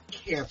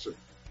cancer.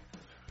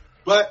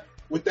 But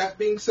with that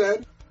being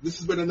said, this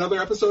has been another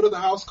episode of the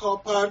House Call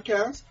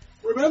Podcast.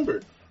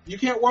 Remember, you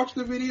can't watch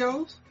the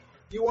videos.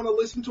 You want to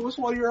listen to us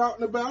while you're out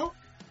and about?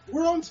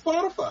 We're on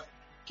Spotify.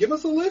 Give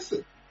us a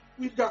listen.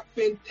 We've got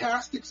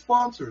fantastic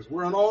sponsors.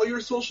 We're on all your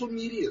social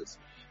medias.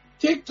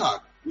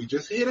 TikTok, we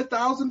just hit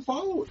 1,000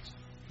 followers.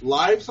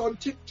 Lives on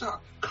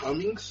TikTok,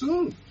 coming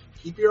soon.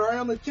 Keep your eye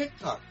on the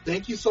TikTok.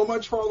 Thank you so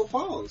much for all the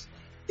follows.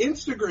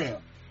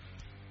 Instagram,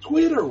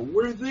 Twitter,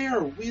 we're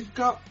there. We've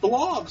got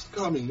blogs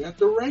coming at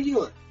the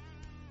regular.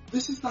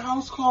 This is the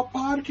House Call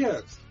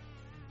Podcast.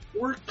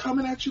 We're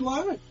coming at you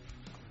live.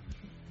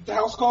 The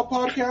House Call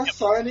Podcast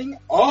signing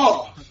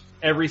off.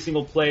 Every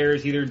single player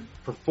has either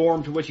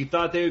performed to what you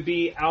thought they would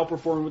be,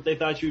 outperformed what they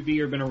thought you would be,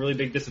 or been a really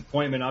big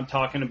disappointment. I'm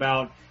talking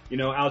about,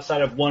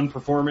 outside of one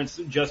performance,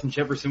 Justin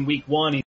Jefferson week 1,